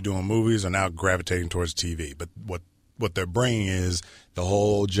used to be doing movies are now gravitating towards TV. But what they're bringing is the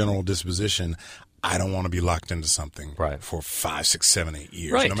whole general disposition. I don't want to be locked into something Right. for 5, 6, 7, 8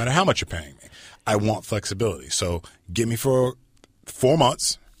 years, Right. no matter how much you're paying me. I want flexibility. So get me for 4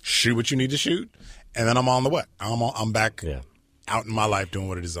 months, shoot what you need to shoot, and then I'm on the way. I'm back out in my life doing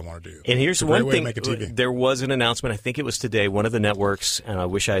what it is I want to do. And here's it's a great one way thing. to make a TV. There was an announcement, I think it was today, one of the networks, and I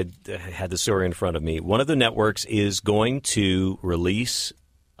wish I had the story in front of me, one of the networks is going to release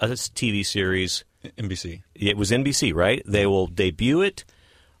a TV series. NBC. It was NBC, right? They will debut it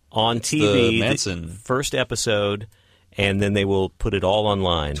on TV, the Manson. First episode, and then they will put it all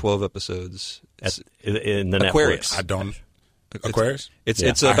online. 12 episodes. In the Aquarius. Netflix. I don't. Aquarius? It's I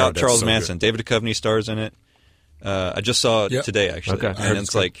heard about that's Charles so Manson. good. David Duchovny stars in it. I just saw it today, actually. Okay. And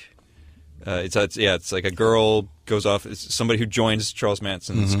it's like, it's like a girl goes off. It's somebody who joins Charles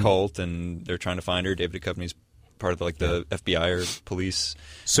Manson's cult, and they're trying to find her. David Duchovny's part of the FBI or police.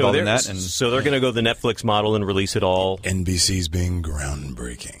 So involved they're in that, and so they're going to go the Netflix model and release it all. NBC's being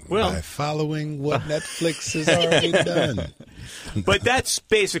groundbreaking Well- by following what Netflix has already done. But that's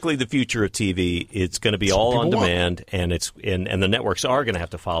basically the future of TV. It's going to be all on people want. demand, and and the networks are going to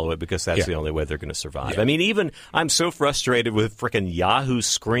have to follow it because that's the only way they're going to survive. I mean, even I'm so frustrated with frickin' Yahoo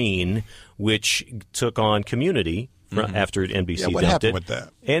Screen, which took on Community after NBC Yeah, what dumped happened it. with that?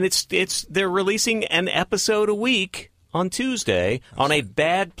 And they're releasing an episode a week on Tuesday on a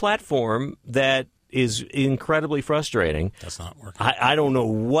bad platform that is incredibly frustrating. That's not working. I don't know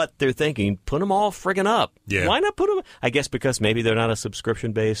what they're thinking. Put them all friggin' up. Yeah. Why not put them? I guess because maybe they're not a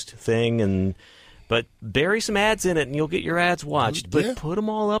subscription-based thing, but bury some ads in it and you'll get your ads watched. But put them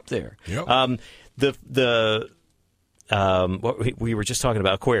all up there. Yep. What we were just talking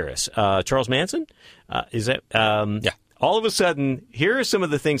about Aquarius. Charles Manson? Is that? Yeah. All of a sudden, here are some of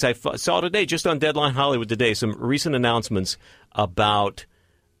the things I saw today, just on Deadline Hollywood today, some recent announcements about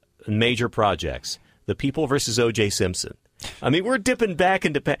major projects. The People versus O.J. Simpson. I mean, we're dipping back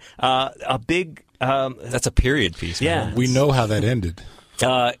into a big... that's a period piece. Yeah. Man. We know how that ended.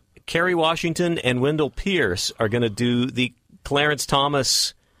 Kerry Washington and Wendell Pierce are going to do the Clarence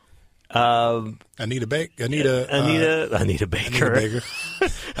Thomas... Anita Baker. Anita Baker.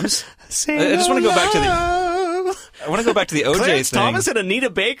 I just want to go back to the... I want to go back to the OJ Clarence thing. Thomas and Anita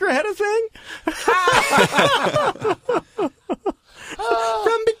Baker had a thing?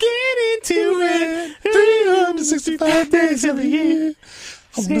 From beginning to end, 365 days of the year.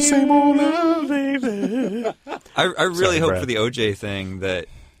 I'm the same old love, baby. I really Sorry, hope Brad. for the OJ thing that...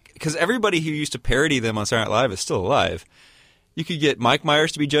 Because everybody who used to parody them on Saturday Night Live is still alive. You could get Mike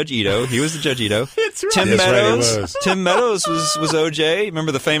Myers to be Judge Ito. He was the Judge Ito. That's right. Tim That's right, he Meadows. was. Tim Meadows was OJ.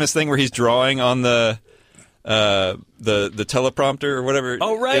 Remember the famous thing where he's drawing on the teleprompter or whatever?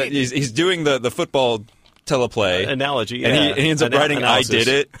 Oh, right. He's doing the football teleplay Analogy, and he ends up writing analysis. "I did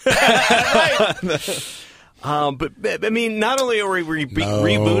it." But I mean, not only are we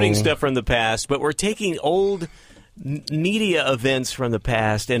rebooting stuff from the past, but we're taking old media events from the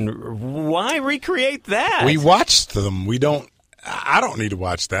past, and why recreate that? We watched them. I don't need to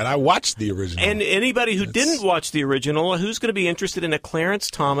watch that. I watched the original. And anybody who didn't watch the original, who's going to be interested in a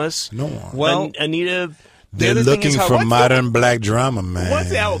Clarence Thomas? No one. Well, Anita. They're other thing looking is how- for what's the- modern black drama, man. What's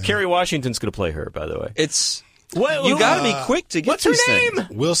that? Oh, Kerry Washington's going to play her, by the way. It's What- you got to be quick to get What's her these name? things.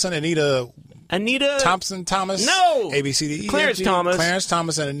 Wilson, Anita Anita Thomas? No. ABCDE? Clarence Thomas. Clarence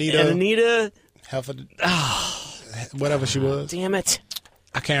Thomas and Anita. and Anita. Whatever she was. Damn it!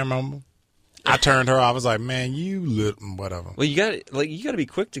 I can't remember. I turned her off. I was like, man, whatever. Well, you got to be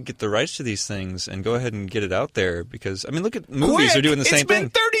quick to get the rights to these things and go ahead and get it out there because I mean, look at movies are doing the same thing.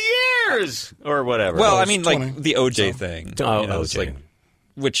 It's been 30 years or whatever. Well, I it's mean, 20, like the OJ thing, Oh, it's OJ. like,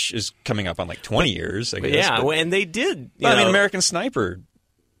 which is coming up on like 20 years, I guess. yeah, but- and they did. I mean, American Sniper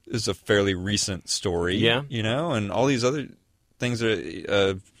is a fairly recent story. Yeah. And all these other things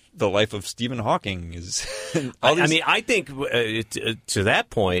are. The life of Stephen Hawking is. I mean, I think to that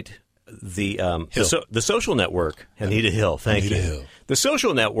point, the Social Network, Anita Hill, thank you. Hill. The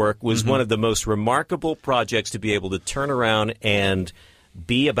Social Network was one of the most remarkable projects to be able to turn around and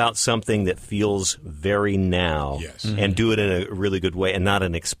be about something that feels very now, Yes. and do it in a really good way and not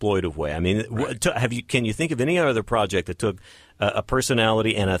an exploitive way. I mean, can you think of any other project that took a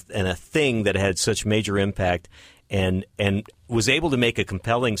personality and a thing that had such major impact and was able to make a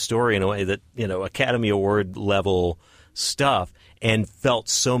compelling story in a way that, Academy Award level stuff and felt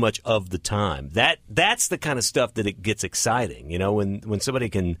so much of the time? That's the kind of stuff that it gets exciting, when somebody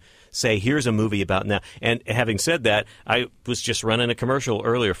can say, here's a movie about now. And having said that, I was just running a commercial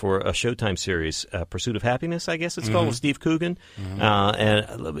earlier for a Showtime series, Pursuit of Happiness, I guess it's called, with Steve Coogan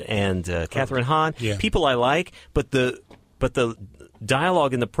and Catherine Hahn. Yeah. People I like, but the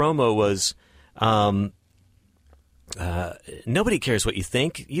dialogue in the promo was nobody cares what you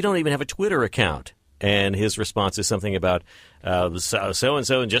think. You don't even have a Twitter account. And his response is something about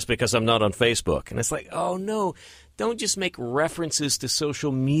so-and-so, and just because I'm not on Facebook. And it's like, oh, no, don't just make references to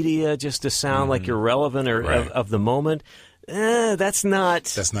social media just to sound like you're relevant or of the moment. That's not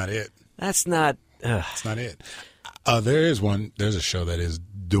it. That's not it. That's not it. There's a show that is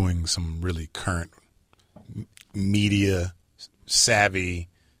doing some really current media savvy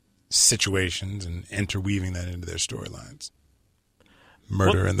situations and interweaving that into their storylines.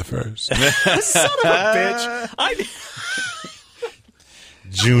 Murder in the First. Son of a bitch.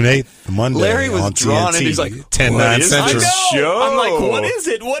 June 8th, Monday Larry was on drawn TNT, and he's like, 10, what 9 is Central. this show? I'm like, what is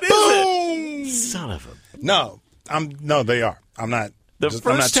it? What is Boom! it? Son of a... No, they are. I'm not. The I'm not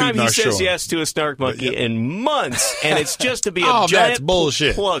first time tooting he our says shore. yes to a Snark Monkey in months, and it's just to be a Oh, that's giant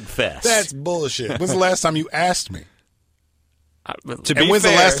bullshit. plug fest. That's bullshit. When's the last time you asked me? To be And when's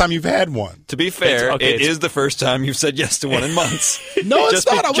fair, the last time you've had one? To be fair, okay, it is the first time you've said yes to one in months. No, it's just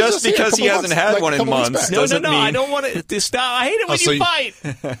not. I was just here a because he couple hasn't months- had like one a in couple weeks months back. No, doesn't mean... I don't want to stop. I hate it when so you you-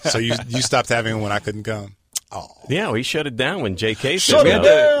 fight. So you stopped having it when I couldn't come? Oh. Yeah, we shut it down when JK Shut said it no.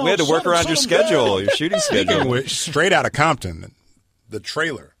 down. We had to work around your schedule, your shooting schedule. We're straight out of Compton. The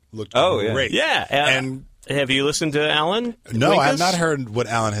trailer looked yeah. great. Yeah. And have you listened to Alan? no, I have Winkus? not heard what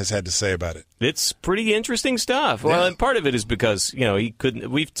Alan has had to say about it. It's pretty interesting stuff. Well, Yeah. and part of it is because, he couldn't.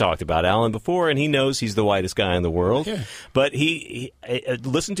 We've talked about Alan before, and he knows he's the whitest guy in the world. Yeah. But he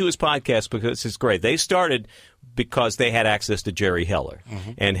listened to his podcast because it's great. They started because they had access to Jerry Heller,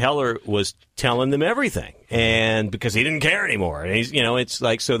 and Heller was telling them everything, and because he didn't care anymore. And he's, it's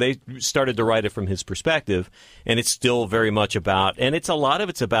like, so they started to write it from his perspective, and it's still very much about, and it's a lot of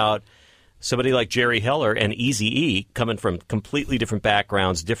it's about somebody like Jerry Heller and Eazy-E coming from completely different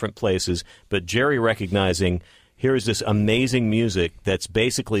backgrounds, different places, but Jerry recognizing here is this amazing music that's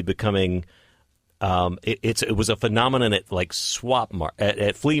basically becoming it was a phenomenon at like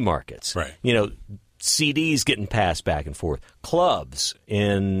at flea markets. Right. CDs getting passed back and forth, clubs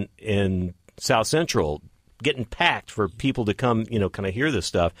in South Central getting packed for people to come, kind of hear this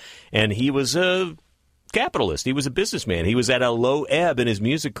stuff. And he was a capitalist. He was a businessman. He was at a low ebb in his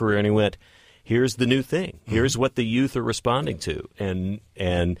music career, and he went, here's the new thing. Here's what the youth are responding to. And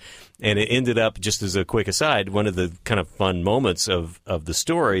it ended up, just as a quick aside, one of the kind of fun moments of the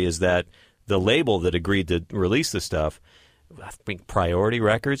story is that the label that agreed to release the stuff, I think Priority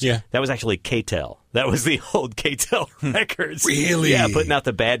Records, that was actually K-Tel. That was the old K-Tel Records. Really? Yeah, putting out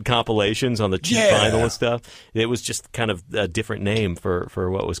the bad compilations on the cheap vinyl and stuff. It was just kind of a different name for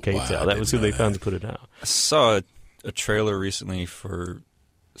what was K-Tel. Wow, that was who they found to put it out. I saw a trailer recently for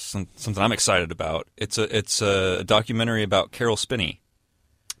something I'm excited about. It's a documentary about Carol Spinney.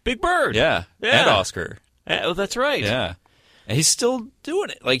 Big Bird. Yeah. And Oscar. Oh, that's right. Yeah. And he's still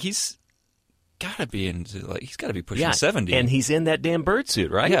doing it. Like, he's got to be he's got to be pushing 70. And he's in that damn bird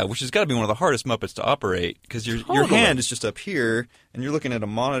suit, right? Yeah, which has got to be one of the hardest Muppets to operate because your hand is just up here and you're looking at a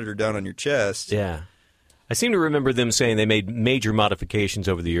monitor down on your chest. Yeah. I seem to remember them saying they made major modifications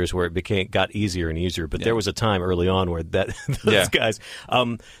over the years where it got easier and easier, but there was a time early on where those guys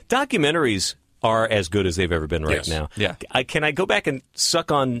documentaries are as good as they've ever been right now. Yeah. Can I go back and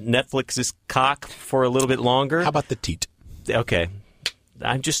suck on Netflix's cock for a little bit longer? How about the teat? Okay.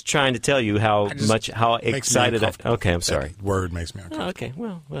 I'm just trying to tell you how excited I... Okay, I'm sorry. That word makes me uncomfortable. Oh, okay,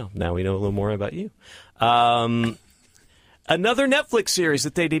 well, now we know a little more about you. Another Netflix series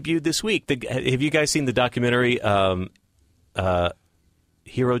that they debuted this week. Have you guys seen the documentary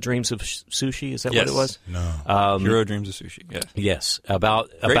Hero Dreams of Sushi? Is that what it was? No. Hero Dreams of Sushi, yeah. Yes, about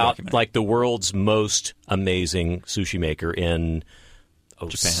like the world's most amazing sushi maker in...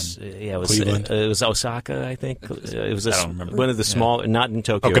 Japan. Yeah, Cleveland. It was Osaka, I think. It was I don't remember. one of the small, not in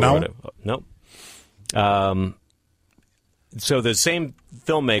Tokyo. Okinawa? Nope. So the same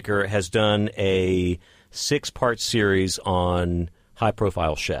filmmaker has done a 6-part series on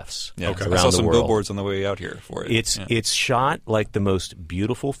high-profile chefs Yeah. around I saw the some world. billboards on the way out here for it. It's shot like the most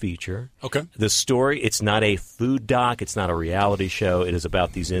beautiful feature. Okay. The story, it's not a food doc, it's not a reality show. It is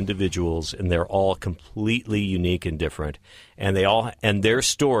about these individuals, and they're all completely unique and different. And their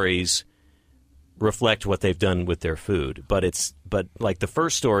stories reflect what they've done with their food. But like the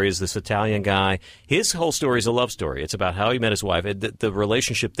first story is this Italian guy. His whole story is a love story. It's about how he met his wife, the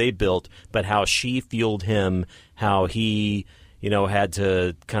relationship they built, but how she fueled him, how he had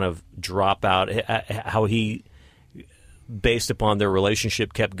to kind of drop out, how he, based upon their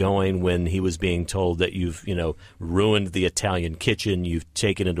relationship, kept going when he was being told that you've, ruined the Italian kitchen, you've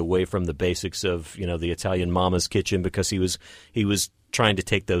taken it away from the basics of, the Italian mama's kitchen, because he was trying to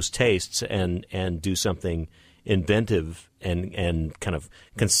take those tastes and do something inventive and kind of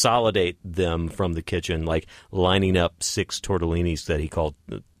consolidate them from the kitchen, like lining up 6 tortellinis that he called,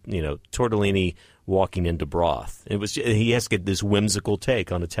 tortellini walking into broth. He has to get this whimsical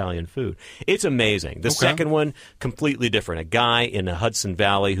take on Italian food. It's amazing. The second one, completely different. A guy in the Hudson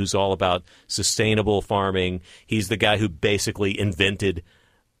Valley who's all about sustainable farming. He's the guy who basically invented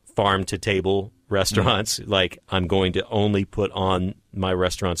farm-to-table restaurants. Like, I'm going to only put on my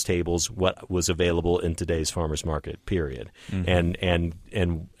restaurant's tables what was available in today's farmer's market, period. And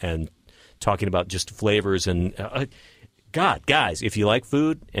talking about just flavors and God, guys, if you like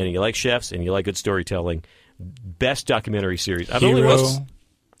food and you like chefs and you like good storytelling, best documentary series.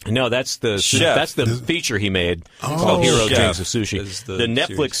 No, that's the Chef. That's the feature he made called Hero Dreams of Sushi. The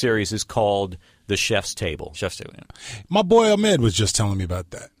Netflix series is called The Chef's Table. Chef's Table. Yeah. My boy Ahmed was just telling me about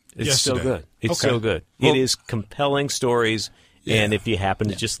that. It's yesterday. so good. It's Okay. so good. Well, it is compelling stories, and if you happen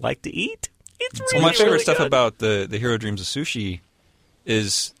to just like to eat, it's really, My favorite really stuff good. about the Hero Dreams of Sushi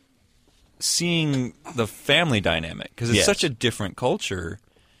is seeing the family dynamic, because it's such a different culture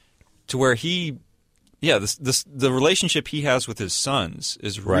to where the relationship he has with his sons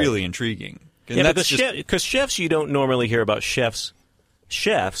is really intriguing. And Yeah, that's because chefs, you don't normally hear about chefs,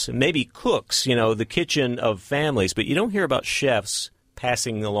 maybe cooks, the kitchen of families, but you don't hear about chefs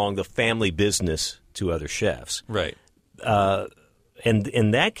passing along the family business to other chefs. right. And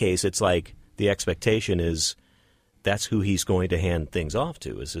in that case, it's like the expectation is that's who he's going to hand things off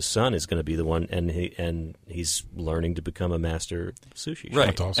to. Is his son is going to be the one, and he's learning to become a master sushi chef. Right.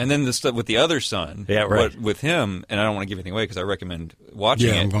 That's awesome. And then the stuff with the other son, with him, and I don't want to give anything away because I recommend watching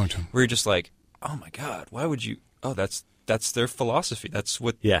it. Yeah, I'm going to. Where you're just like, oh my God, why would you? Oh, that's their philosophy. That's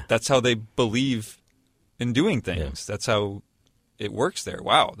what. Yeah. That's how they believe in doing things. Yeah. That's how it works there.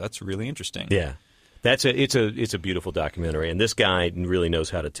 Wow, that's really interesting. Yeah. It's a beautiful documentary, and this guy really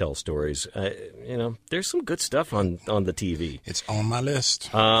knows how to tell stories. There's some good stuff on the TV. It's on my list.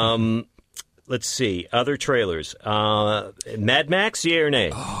 Let's see other trailers. Mad Max, yeah or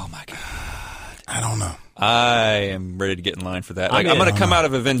nay? Oh my God, I don't know. I am ready to get in line for that. I'm I'm going in. to come out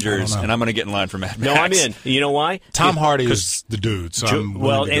of Avengers, and I'm going to get in line for Mad Max. No, I'm in. You know why? Tom Hardy is the dude. So I'm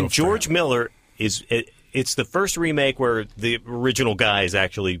willing to go for George him. Miller is. It's the first remake where the original guy is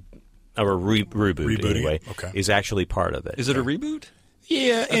actually. Or a reboot anyway, is actually part of it. Is it a reboot?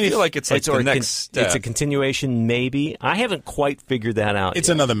 Yeah, I feel like it's like the next step. It's a continuation, maybe. I haven't quite figured that out. It's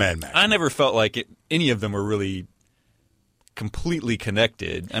yet. another Mad Max. I never felt like any of them were really completely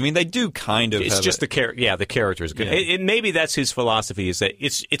connected. I mean, they do kind of. It's have just the characters. Yeah. Maybe that's his philosophy: is that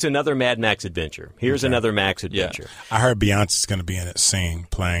it's another Mad Max adventure. Here's another Max adventure. I heard Beyonce's going to be in it,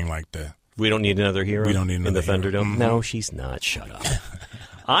 playing like the. We don't need another hero. We don't need in the another hero. Thunderdome. No, she's not. Shut up.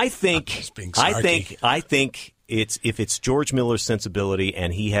 I think it's if it's George Miller's sensibility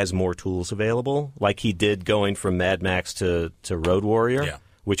and he has more tools available, like he did going from Mad Max to Road Warrior,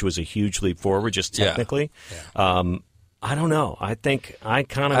 which was a huge leap forward, just technically. Yeah. I don't know. I think I'm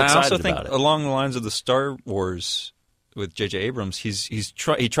kind of excited I also think about it. along the lines of the Star Wars with J.J. Abrams, he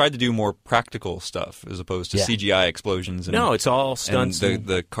tried to do more practical stuff as opposed to CGI explosions. And, no, it's all stunts. And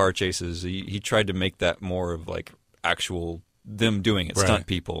the car chases. He tried to make that more of like actual them doing it, stunt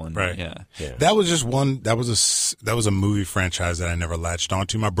people, and yeah. That was just one. That was a movie franchise that I never latched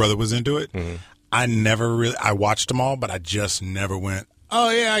onto. My brother was into it. Mm-hmm. I watched them all, but I just never went.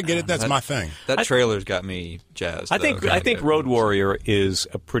 Oh yeah, I get it. That's my thing. That trailer's got me jazzed. I think Road Warrior is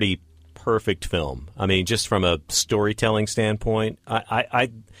a pretty perfect film. I mean, just from a storytelling standpoint,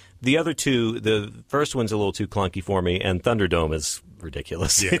 the other two, the first one's a little too clunky for me, and Thunderdome is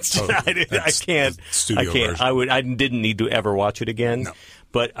ridiculous. Yeah, totally. I can't. Version. I didn't need to ever watch it again. No.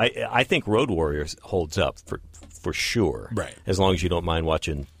 But I think Road Warrior holds up for sure. Right. As long as you don't mind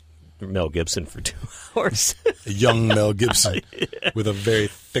watching Mel Gibson for 2 hours. A young Mel Gibson with a very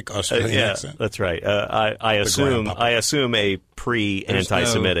thick Australian accent. That's right. I assume a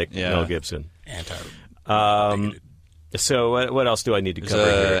pre-anti-Semitic Mel Gibson. So what else do I need to cover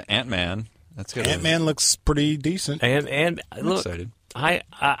here? Ant-Man. That's good. Ant-Man looks pretty decent. And I'm excited.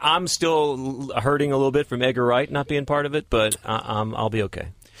 I'm still hurting a little bit from Edgar Wright not being part of it, but I'll be okay.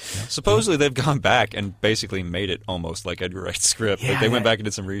 Yeah. Supposedly they've gone back and basically made it almost like Edgar Wright's script. Yeah, they went back and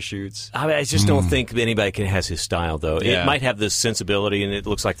did some reshoots. I just don't think anybody has his style, though. Yeah. It might have this sensibility, and it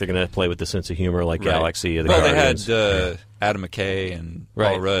looks like they're going to play with the sense of humor like Galaxy or the Guardians. They had Adam McKay and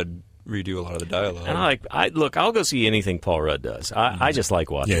Paul Rudd redo a lot of the dialogue. And I'll go see anything Paul Rudd does. I just like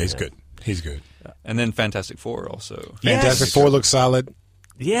watching. Yeah, he's that. good. He's good. And then Fantastic Four also. Fantastic Four looks solid.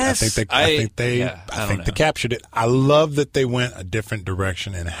 Yes, I think they captured it. I love that they went a different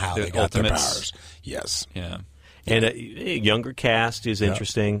direction in how they got their powers. Yes. Yeah. And a younger cast is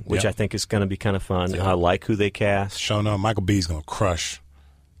interesting, which I think is going to be kind of fun. I like who they cast. Show no, Michael B's going to crush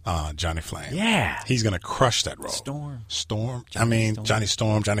Johnny Flame. Yeah. He's going to crush that role. Storm. Johnny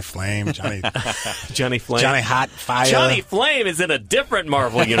Storm, Johnny Flame, Johnny Flame. Johnny Hot Fire. Johnny Flame is in a different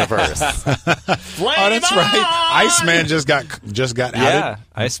Marvel universe. Flame Oh, that's right. Iceman just got outed. Yeah,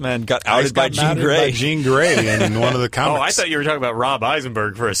 Iceman got outed by Jean Grey. Jean Grey in one of the comics. Oh, I thought you were talking about Rob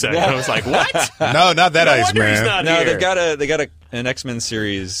Eisenberg for a second. I was like, what? No, not that No wonder he's Iceman. not No, here. they got an X-Men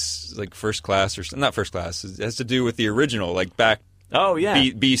series like First Class or not First Class. It has to do with the original, like back. Oh,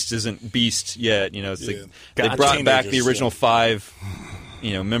 yeah. Beast isn't Beast yet. You know, it's like Gotcha. they brought back the Teenagers, original 5,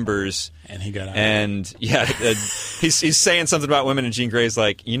 members. And he got out. And he's saying something about women, and Jean Grey's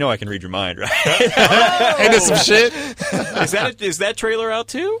like, I can read your mind, right? Ain't this some shit? Is that trailer out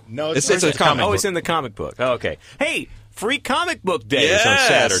too? No, It's a comic Oh, book. it's in the comic book. Oh, okay. Hey, free comic book day is on Yeah,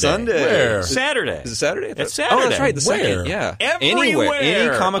 Saturday. Sunday. Where? Saturday. Is it Saturday? It's Saturday. Oh, that's right. The Where? second. Yeah. Everywhere, Anywhere.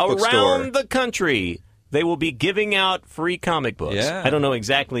 Any comic book around store. the country, they will be giving out free comic books. Yeah. I don't know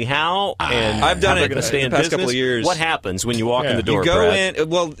exactly how, and I've done how they're it going to stay the in past business. couple of years. What happens when you walk in the door? You go Brad? in.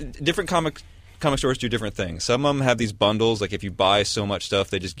 Well, different comic stores do different things. Some of them have these bundles. Like if you buy so much stuff,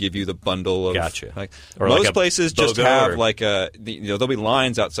 they just give you the bundle of. Gotcha. Like, Or most like a places just BOGO have or- like there'll be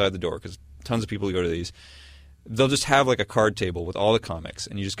lines outside the door because tons of people go to these. They'll just have like a card table with all the comics,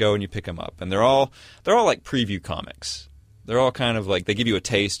 and you just go and you pick them up, and they're all like preview comics. They're all kind of like they give you a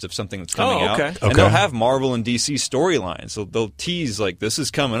taste of something that's coming out, okay. and they'll have Marvel and DC storylines. So they'll tease like this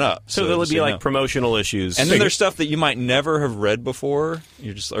is coming up. So there'll just be so you like know. promotional issues. And then there's stuff that you might never have read before,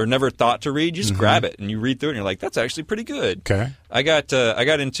 or never thought to read. You just grab it and you read through it, and you're like, "That's actually pretty good." Okay. I got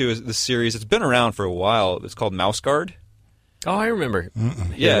into this series. It's been around for a while. It's called Mouse Guard. Oh, I remember.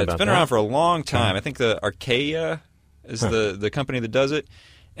 Yeah, it's about been that. around for a long time. I think the Archaea is the company that does it,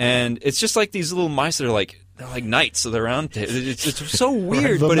 and it's just like these little mice that are like knights of the round table. It's so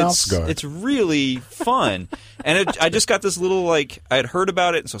weird, the but Mouse Guard. it's really fun. And I just got this little I had heard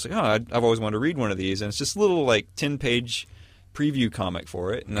about it, and so I was like, I've always wanted to read one of these, and it's just a little 10-page preview comic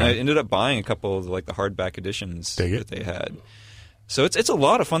for it, and I ended up buying a couple of the hardback editions that they had. So it's a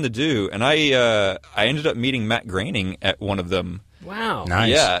lot of fun to do, and I ended up meeting Matt Groening at one of them. Wow.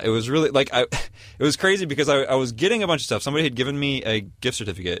 Nice. Yeah, it was really it was crazy because I was getting a bunch of stuff. Somebody had given me a gift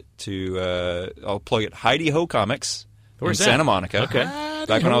certificate to I'll plug it, Heidi Ho Comics Where's in that? Santa Monica. Okay.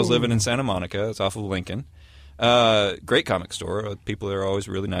 Back when I was living in Santa Monica, it's off of Lincoln. Great comic store. People there are always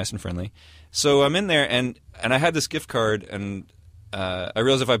really nice and friendly. So I'm in there and I had this gift card, and I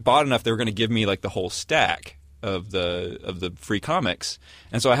realized if I bought enough, they were going to give me the whole stack of the free comics,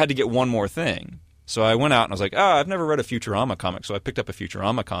 and so I had to get one more thing. So I went out and I was like, I've never read a Futurama comic, so I picked up a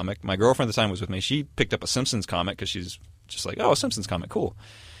Futurama comic. My girlfriend at the time was with me. She picked up a Simpsons comic because she's just like, a Simpsons comic, cool.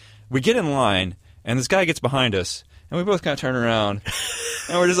 We get in line, and this guy gets behind us, and we both kind of turn around,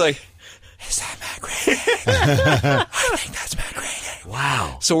 and we're just like, is that Matt Groening? I think that's Matt Groening.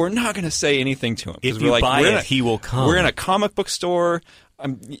 Wow. So we're not going to say anything to him. 'cause If we're you like, buy we're in it, he will come. We're in a comic book store,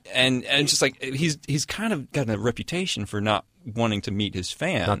 and just he's kind of got a reputation for not wanting to meet his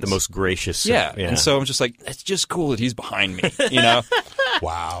fans. Not the most gracious. Yeah. And so I'm just like, it's just cool that he's behind me,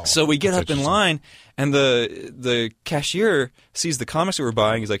 Wow. So we get That's up in interesting. line, and the cashier sees the comics that we're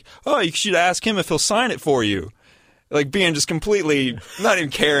buying. He's like, you should ask him if he'll sign it for you. Being just completely not even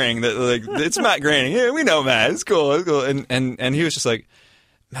caring that it's Matt Groening. Yeah, we know Matt. It's cool. It's cool. And he was just like,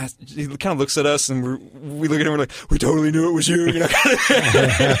 Matt, he kind of looks at us, and we look at him. We're like, we totally knew it was you.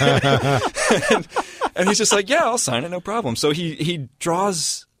 And he's just like, yeah, I'll sign it, no problem. So he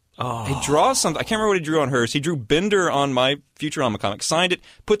draws. He draws something. I can't remember what he drew on hers. He drew Bender on my Futurama comic, signed it,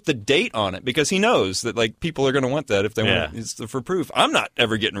 put the date on it because he knows that people are going to want that if they want it. It's for proof. I'm not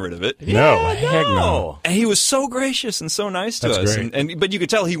ever getting rid of it. No, heck no. And he was so gracious and so nice to That's us. great. But you could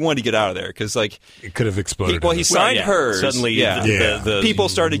tell he wanted to get out of there because It could have exploded. he signed yeah. hers. Suddenly, the people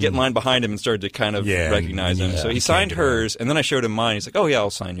started to get in line behind him and started to kind of recognize him. So he signed hers, and then I showed him mine. He's like, "Oh yeah, I'll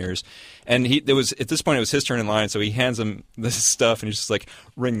sign yours." And at this point it was his turn in line, so he hands him this stuff, and he's just like,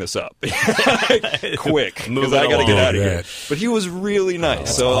 "Ring this up, quick, because I got to get out of here." But he was really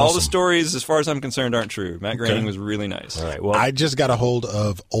nice. So all the stories, as far as I'm concerned, aren't true. Matt Groening was really nice. All right. Well, I just got a hold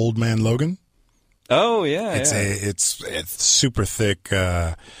of Old Man Logan. Oh yeah, It's super thick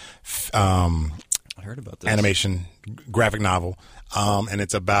I heard about this animation graphic novel, and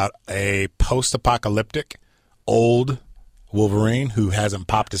it's about a post-apocalyptic old Wolverine who hasn't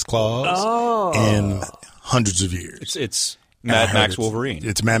popped his claws in hundreds of years. It's And I Mad heard Max it's- Wolverine.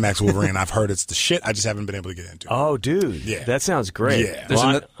 It's Mad Max Wolverine. I've heard it's the shit. I just haven't been able to get into it. oh, dude. Yeah. That sounds great. Yeah.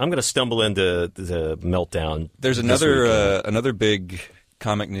 Well, I'm going to stumble into the Meltdown. There's this weekend. another big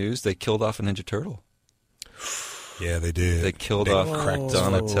comic news. They killed off a Ninja Turtle. Yeah, they did. They killed They off cracked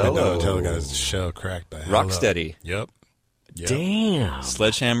Donatello. Donatello got his shell cracked. The hell up. Rocksteady. Yep. Damn.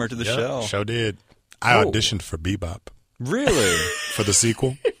 Sledgehammer to the Yep. shell. Show did. I auditioned for Bebop Really? for the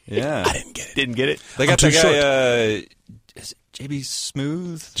sequel. Yeah. I didn't get it. Didn't get it? They got I'm that too guy, is it JB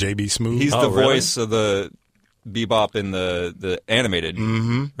Smooth? JB Smooth. He's Oh, the really? voice of the Bebop in the animated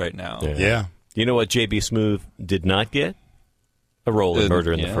right now. yeah. You know what JB Smooth did not get? A role in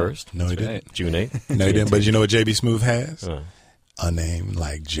Murder in the Yeah. First. No, he That's didn't. June 8th. No, he didn't. But you know what JB Smooth has? Uh. A name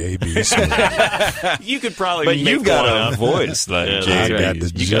like JB Smooth. You could probably But make you got one a up. voice like Yeah, I that's got right.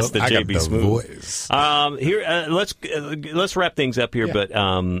 the You joke. got the I got JB the Smooth. voice. Here, let's wrap things up here, but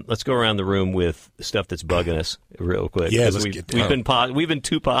let's go around the room with stuff that's bugging us real quick. Yeah, 'Cause let's we've get there. been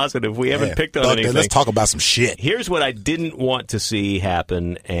too positive. We haven't Yeah, picked on fuck that. anything. Let's talk about some shit. Here's what I didn't want to see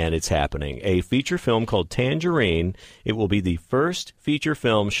happen, and it's happening. A feature film called Tangerine. It will be the first feature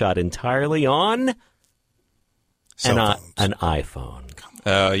film shot entirely on Cell an phones.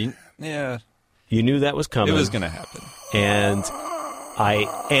 iPhone. Yeah. You knew that was coming. It was going to happen. And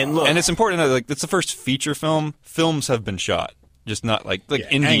look, And it's important that it's the first feature film. Films have been shot. Just not like Yeah,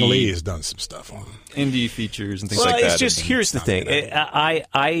 indie, Ang Lee has done some stuff on indie features and things well, like that. it's just have been- here's the thing.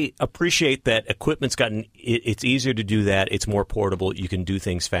 I appreciate that equipment's gotten. It's easier to do that. It's more portable. You can do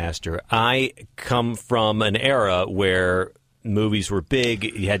things faster. I come from an era where movies were big.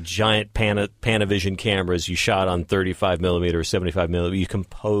 You had giant Panavision cameras. You shot on 35 millimeter, 75 millimeter. You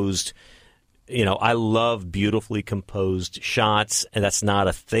composed. You know, I love beautifully composed shots, and that's not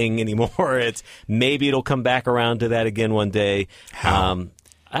a thing anymore. It's maybe it'll come back around to that again one day.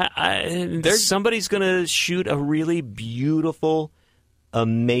 Somebody's going to shoot a really beautiful,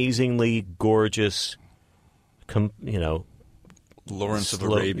 amazingly gorgeous, Lawrence of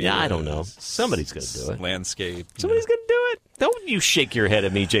slow- Arabia. Yeah, I don't know. Somebody's going to do it. Landscape. Somebody's going to do it. Don't you shake your head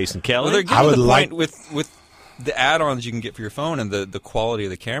at me, Jason Kelley. Well, they're I getting would to the like- point with the add-ons you can get for your phone and the quality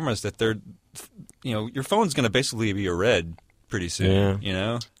of the cameras that they're, your phone's going to basically be a red pretty soon. Yeah. You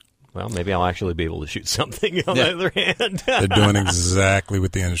know. Well, maybe I'll actually be able to shoot something on the other hand. They're doing exactly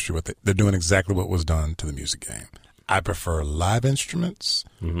with the industry. They're doing exactly what was done to the music game. I prefer live instruments,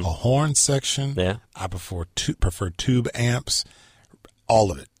 a horn section. Yeah. I prefer tube amps,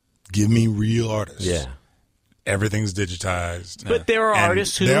 all of it. Give me real artists. Yeah. Everything's digitized. But there are And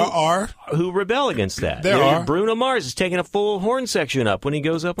artists who rebel against that. There are. Bruno Mars is taking a full horn section up when he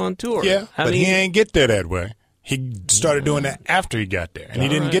goes up on tour. Yeah, I but mean, he ain't get there that way. He started doing that after he got there, and he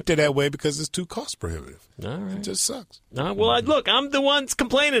didn't get there that way because it's too cost prohibitive. All right. It just sucks. Look, I'm the one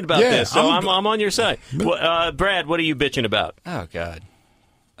complaining about Yeah, this, so I'm- I'm on your side. Brad, what are you bitching about? Oh God.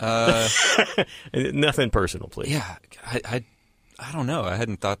 Nothing personal, please. Yeah. I don't know. I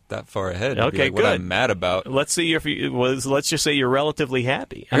hadn't thought that far ahead. to be Okay, like what good. I'm mad about. Let's see let's just say you're relatively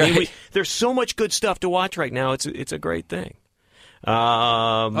happy. I mean, Right. there's so much good stuff to watch right now. It's a great thing.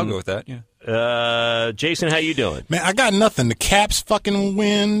 I'll go with that. Yeah. Jason, how you doing? Man, I got nothing. The Caps fucking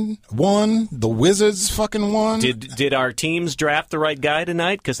won. The Wizards fucking won. Did our teams draft the right guy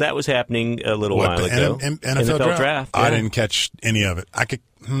tonight? Because that was happening a little What, while the ago. NFL draft? Yeah. I didn't catch any of it.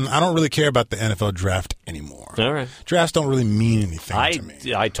 I don't really care about the NFL draft anymore. All right. Drafts don't really mean anything to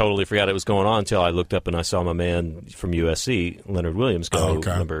me. I totally forgot it was going on until I looked up and I saw my man from USC, Leonard Williams, go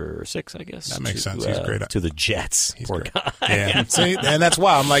number 6, I guess. That makes sense. He's great. To the Jets. He's Poor great. guy. Yeah. See, and that's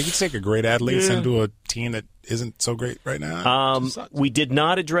why I'm like, you take a great athlete, send him to a team that isn't so great right now. It just sucks. We did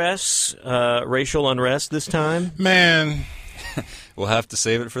not address racial unrest this time. Man, We'll have to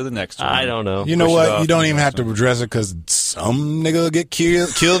save it for the next one. I don't know. you know Push it what? off You don't to even the have to address it because some nigga will get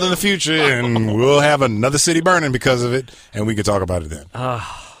killed in the future, and we'll have another city burning because of it, and we can talk about it then.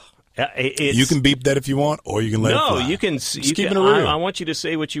 You can beep that if you want, or you can let it fly. No, you can. Just You keeping can it real. I want you to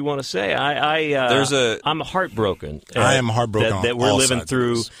say what you want to say. I'm heartbroken. I am heartbroken that on we're all living sides of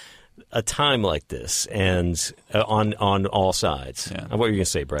through this. a time like this, and on all sides. Yeah. What were you going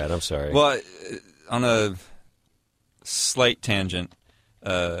to say, Brad? I'm sorry. Well, on a slight tangent,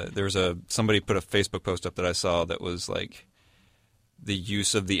 there was somebody put a Facebook post up that I saw that was like the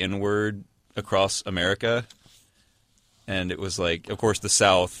use of the N-word across America, and it was like, of course, the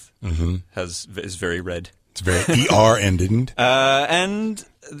South is very red, It's very ER ended. and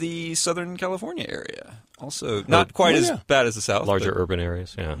the Southern California area also not quite as bad as the South, Larger but urban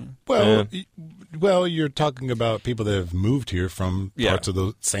areas. Yeah. Well, you're talking about people that have moved here from Yeah. parts of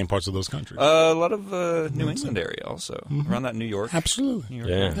those same parts of those countries. a lot of New England area also around that New York. Absolutely. New York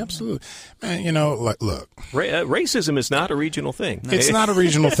Yeah. area. Absolutely. Man, look, Racism is not a regional thing. it's not a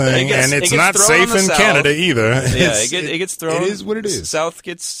regional thing, It and it's gets not thrown safe on the in South. Canada either. Yeah, It's- it gets thrown. It is what it is. South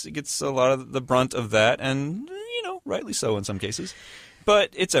gets a lot of the brunt of that, and rightly so in some cases. But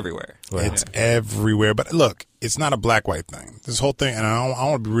it's everywhere. It's everywhere. But look, it's not a black-white thing. This whole thing, and I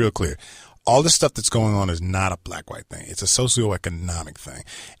want to be real clear. All this stuff that's going on is not a black-white thing. It's a socioeconomic thing.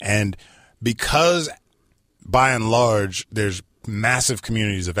 And because, by and large, there's massive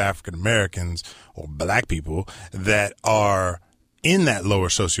communities of African Americans or black people that are in that lower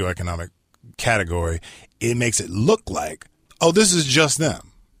socioeconomic category, it makes it look like, oh, this is just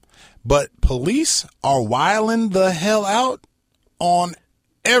them. But police are wiling the hell out on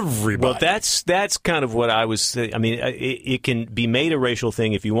everybody. Well, that's kind of what I was saying. I mean, it can be made a racial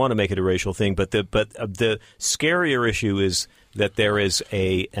thing if you want to make it a racial thing, but the scarier issue is that there is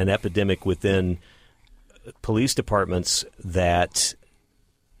an epidemic within police departments that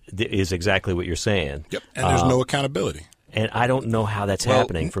is exactly what you're saying. Yep, and there's no accountability. And I don't know how that's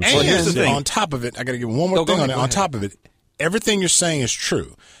happening. From and here's the thing. On top of it, I got to give one more thing on it. On top of it, everything you're saying is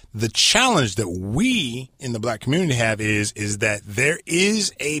true. The challenge that we in the black community have is that there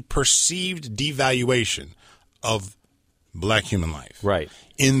is a perceived devaluation of black human life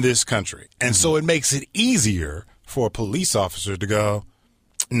in this country. And so it makes it easier for a police officer to go,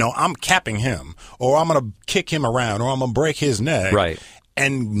 no, I'm capping him, or I'm going to kick him around, or I'm going to break his neck. Right.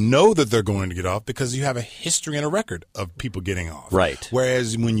 And know that they're going to get off because you have a history and a record of people getting off. Right.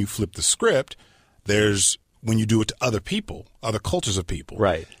 Whereas when you flip the script, when you do it to other people, other cultures of people.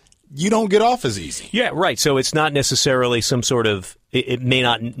 Right. You don't get off as easy. Yeah, right. So it's not necessarily some sort of it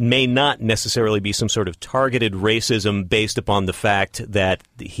may not necessarily be some sort of targeted racism based upon the fact that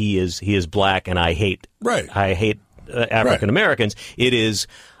he is black and I hate African Americans. It is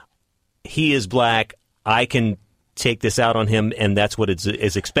he is black. I can take this out on him, and that's what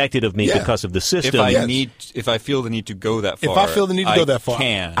is expected of me because of the system. If I feel the need to go that far,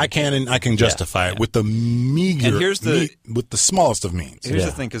 I can justify it with the meager, with the smallest of means. Here's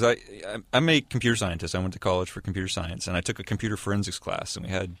the thing, because I'm a computer scientist. I went to college for computer science, and I took a computer forensics class, and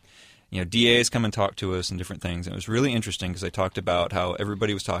we had DAs come and talk to us and different things. And it was really interesting because they talked about how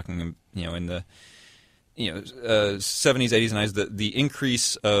everybody was talking, in the 70s, 80s, and 90s, the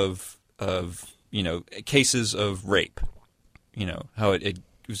increase of cases of rape, how it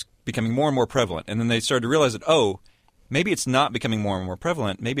was becoming more and more prevalent. And then they started to realize that, maybe it's not becoming more and more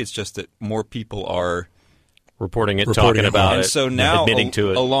prevalent. Maybe it's just that more people are reporting it, talking about it, and so now admitting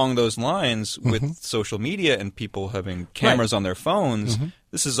to it. Along those lines, with social media and people having cameras on their phones,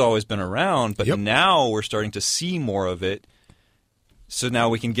 this has always been around, but now we're starting to see more of it. So now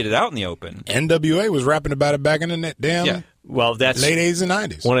we can get it out in the open. NWA was rapping about it back in the damn that's late 80s and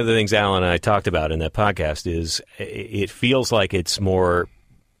 90s. One of the things Alan and I talked about in that podcast is it feels like it's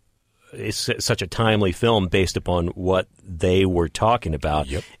such a timely film based upon what they were talking about.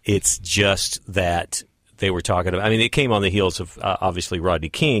 Yep. It's just that they were talking about. I mean, it came on the heels of obviously Rodney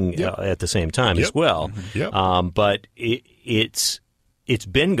King at the same time as well. Mm-hmm. Yep. But it's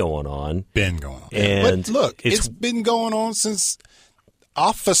been going on. And but look, it's been going on since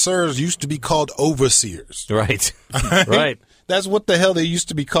officers used to be called overseers. Right. Right. That's what the hell they used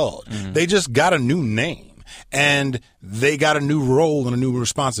to be called. Mm-hmm. They just got a new name and they got a new role and a new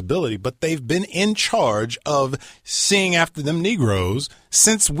responsibility, but they've been in charge of seeing after them Negroes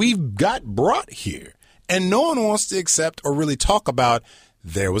since we've got brought here. And no one wants to accept or really talk about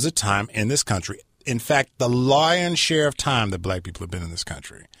there was a time in this country. In fact, the lion's share of time that black people have been in this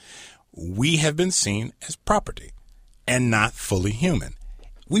country, we have been seen as property and not fully human.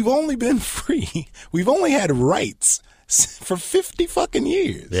 We've only been free. We've only had rights for 50 fucking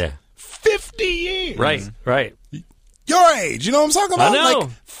years. Yeah. 50 years. Right. Your age. You know what I'm talking about? I know. Like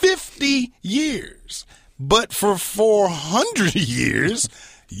 50 years. But for 400 years,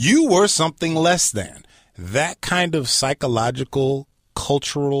 you were something less than. That kind of psychological,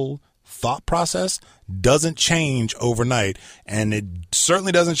 cultural thought process doesn't change overnight. And it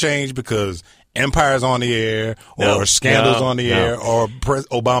certainly doesn't change because Empire's on the air or Scandal's on the air or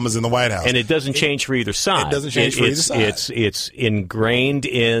Obama's in the White House. And it doesn't change for either side. It doesn't change for either side. It's ingrained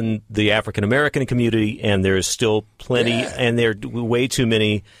in the African-American community, and there's still plenty, and there are way too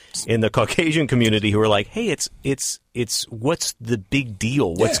many in the Caucasian community who are like, hey, it's what's the big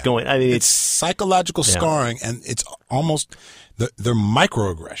deal? What's going on? I mean, it's psychological scarring, and it's almost they're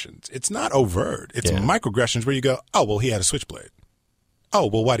microaggressions. It's not overt. It's microaggressions where you go, oh, well, he had a switchblade. Oh,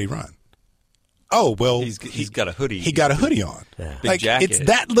 well, why'd he run? Oh, well, he's got a hoodie. He got a hoodie on. Yeah. Like, big jacket. It's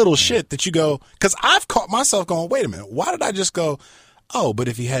that little shit that you go, because I've caught myself going, wait a minute, why did I just go, oh, but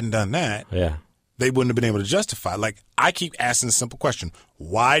if he hadn't done that, they wouldn't have been able to justify. Like, I keep asking the simple question,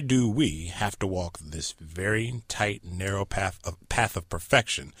 why do we have to walk this very tight, narrow path of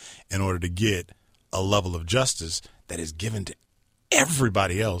perfection in order to get a level of justice that is given to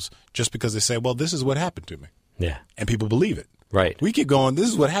everybody else just because they say, well, this is what happened to me. Yeah. And people believe it. Right. We keep going, this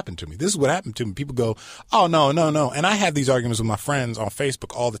is what happened to me. This is what happened to me. People go, oh, no, no, no. And I have these arguments with my friends on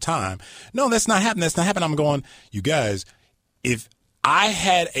Facebook all the time. No, that's not happening. That's not happening. I'm going, you guys, if I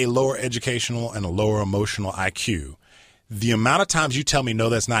had a lower educational and a lower emotional IQ, the amount of times you tell me, no,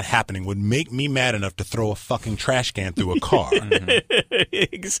 that's not happening would make me mad enough to throw a fucking trash can through a car.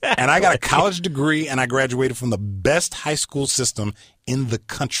 Exactly. And I got a college degree and I graduated from the best high school system in the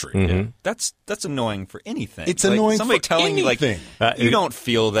country. Mm-hmm. That's annoying for anything. It's annoying somebody for telling anything. you, like, you don't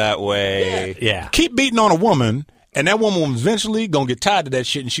feel that way. Yeah. Keep beating on a woman, and that woman eventually gonna get tired of that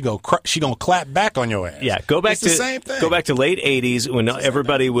shit, and she gonna clap back on your ass. Yeah, go back it's to the same thing. Go back to late '80s when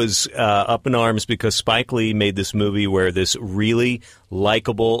everybody was up in arms because Spike Lee made this movie where this really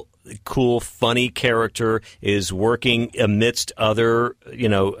likable, cool, funny character is working amidst other,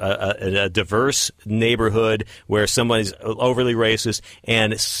 a diverse neighborhood where somebody's overly racist,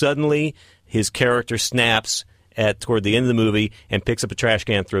 and suddenly his character snaps toward the end of the movie and picks up a trash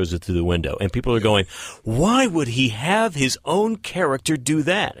can and throws it through the window. And people are going, why would he have his own character do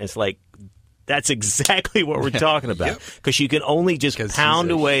that? And it's like, that's exactly what we're talking about. Because you can only just pound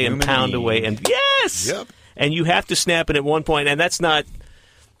away and pound away. And yes! Yep. And you have to snap it at one point, and that's not...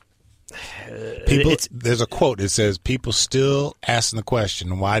 There's a quote that says, people still asking the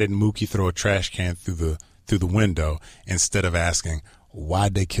question, why didn't Mookie throw a trash can through the window instead of asking,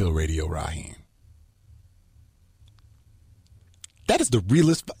 why'd they kill Radio Raheem? That is the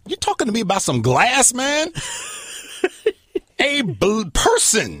realest. You're talking to me about some glass, man? A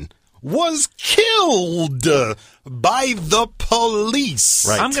person was killed by the police.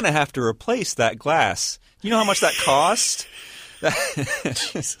 Right. I'm going to have to replace that glass. You know how much that cost?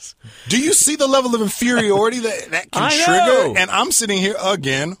 Jesus. Do you see the level of inferiority that can trigger? And I'm sitting here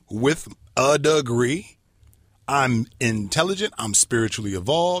again with a degree. I'm intelligent. I'm spiritually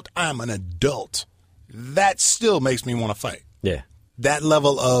evolved. I'm an adult. That still makes me want to fight. Yeah. That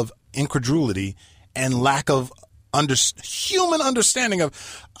level of incredulity and lack of human understanding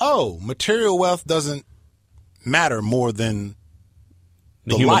of, material wealth doesn't matter more than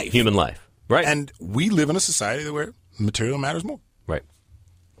the human life. Right. And we live in a society where material matters more. Right.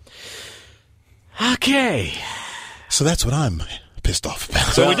 Okay. So that's what I'm pissed off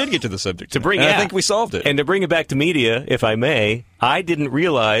about. So we did get to the subject. I think we solved it. And to bring it back to media, if I may, I didn't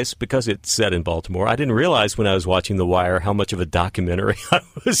realize, because it's set in Baltimore, I didn't realize when I was watching The Wire how much of a documentary I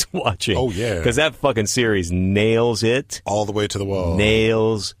was watching. Oh, yeah. Because that fucking series nails it. All the way to the wall.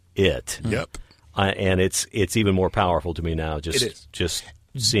 Nails it. Yep. And it's even more powerful to me now, just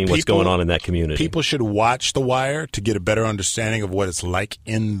seeing what's People- going on in that community. People should watch The Wire to get a better understanding of what it's like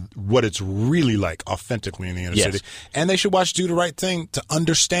what it's really like authentically in the inner city. And they should watch Do the Right Thing to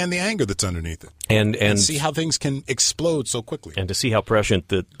understand the anger that's underneath it. And see how things can explode so quickly. And to see how prescient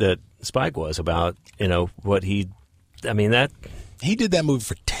that Spike was about, what he did that movie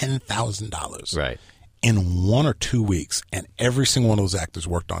for $10,000. Right. In 1 or 2 weeks, and every single one of those actors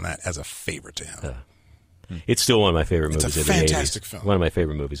worked on that as a favor to him. It's still one of my favorite movies. It's a of the 80s. fantastic film. One of my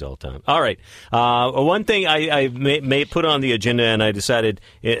favorite movies of all time. All right. One thing I may put on the agenda, and I decided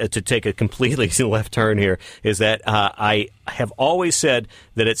to take a completely left turn here, is that I have always said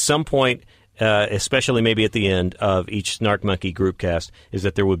that at some point, especially maybe at the end of each Snark Monkey groupcast, is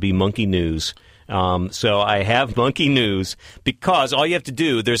that there would be monkey news. So I have monkey news because all you have to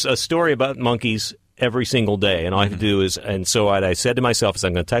do, there's a story about monkeys every single day, and all I have to do is, and so what I said to myself is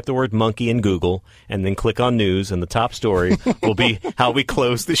I'm going to type the word monkey in Google and then click on news, and the top story will be how we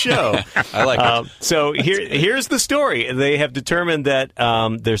close the show. I like it. So here's the story. They have determined that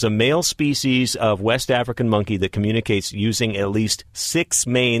there's a male species of West African monkey that communicates using at least 6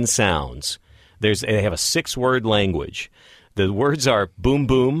 main sounds. They have a 6-word language. The words are boom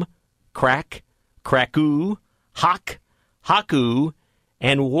boom, crack, crackoo, hawk, haku,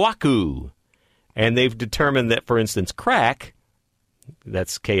 and waku. And they've determined that, for instance, crack,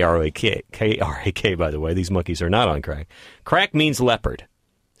 that's K-R-A-K, by the way. These monkeys are not on crack. Crack means leopard.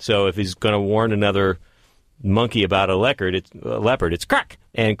 So if he's going to warn another monkey about a leopard, it's crack.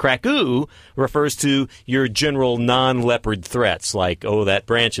 And crackoo refers to your general non-leopard threats, like, that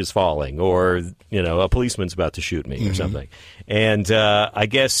branch is falling, or, a policeman's about to shoot me, or something. And I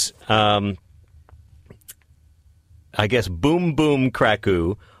guess boom, boom,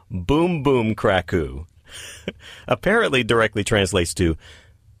 crackoo, boom, boom, crackoo apparently directly translates to,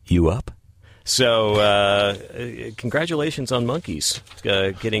 you up? So, congratulations on monkeys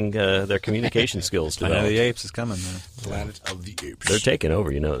getting their communication skills Planet developed. of the Apes is coming, man. Planet of the Apes. They're taking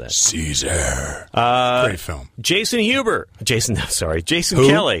over, you know that. Caesar. Great film. Jason Who?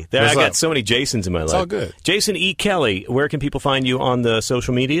 Kelley. I What's got up? so many Jasons in my life. It's all good. Jason E. Kelley, where can people find you on the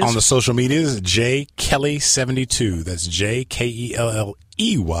social medias? On the social medias, JKelley72. That's JKELLEY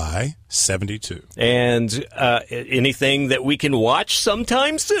 72. And anything that we can watch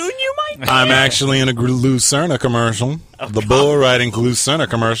sometime soon, you might? I'm actually in a Lucerna commercial. The bull riding Lucerna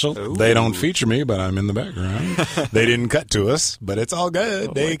commercial. Ooh. They don't feature me, but I'm in the background. They didn't cut to us, but it's all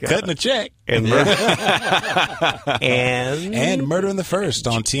good. They cutting a check. And And Murder in the First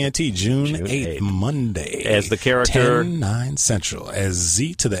on TNT, June 8th, Monday. As the character... 10/9 Central, as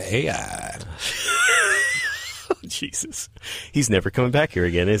Z to the AI. Jesus, he's never coming back here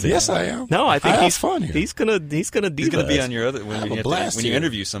again, is he? Yes, I am. No, I think have he's fun here. He's gonna He's going to be on your other when you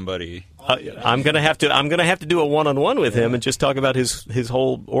interview somebody. I'm gonna have to do a one-on-one with him and just talk about his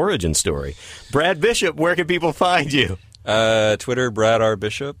whole origin story. Brad Bishop, where can people find you? Twitter, Brad R.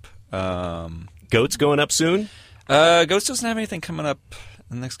 Bishop. Goat's going up soon. Ghost doesn't have anything coming up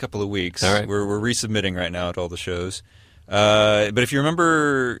in the next couple of weeks. All right. We're resubmitting right now at all the shows. But if you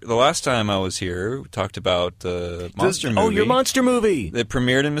remember the last time I was here, we talked about the monster movie. Oh, your monster movie. It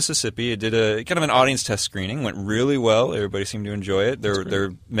premiered in Mississippi. It did a kind of an audience test screening. Went really well. Everybody seemed to enjoy it.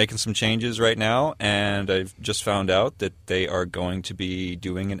 They're making some changes right now, and I've just found out that they are going to be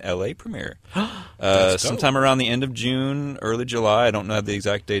doing an LA premiere sometime around the end of June, early July. I don't know the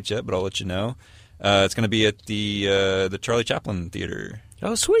exact dates yet, but I'll let you know. It's going to be at the Charlie Chaplin Theater.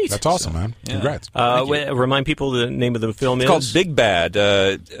 Oh, sweet. That's awesome, man. Yeah. Congrats. Remind people the name of the film It's is called Big Bad.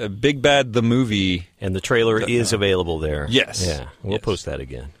 Big Bad the movie. and the trailer is available there. Yes. Yeah, we'll Yes. post that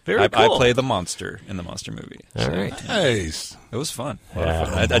again. Very I cool. play the monster in the monster movie. All So right. Nice. It was fun.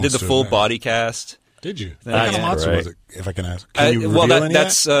 Yeah. I did the full body cast. Did you? What What kind yeah, of monster right. was it, if I can ask? Can you Well, reveal any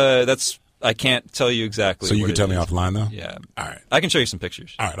of that's I can't tell you exactly. So you what can it tell me is. offline, though? Yeah. All right. I can show you some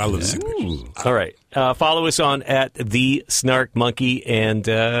pictures. All right. I'll look at some pictures. All right. Follow us on at the Snark Monkey, and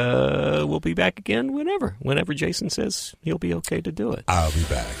we'll be back again whenever Jason says he'll be okay to do it. I'll be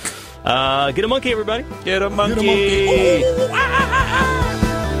back. Get a monkey, everybody. Get a monkey. monkey.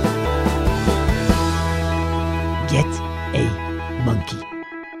 Get a monkey.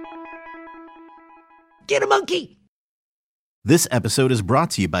 Get a monkey! This episode is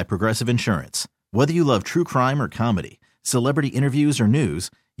brought to you by Progressive Insurance. Whether you love true crime or comedy, celebrity interviews or news,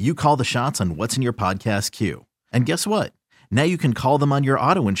 you call the shots on what's in your podcast queue. And guess what? Now you can call them on your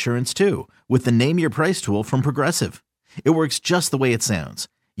auto insurance too with the Name Your Price tool from Progressive. It works just the way it sounds.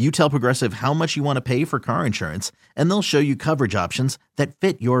 You tell Progressive how much you want to pay for car insurance, and they'll show you coverage options that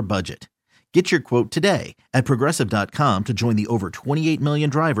fit your budget. Get your quote today at Progressive.com to join the over 28 million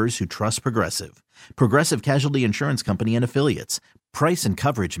drivers who trust Progressive. Progressive Casualty Insurance Company and Affiliates. Price and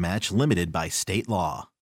coverage match limited by state law.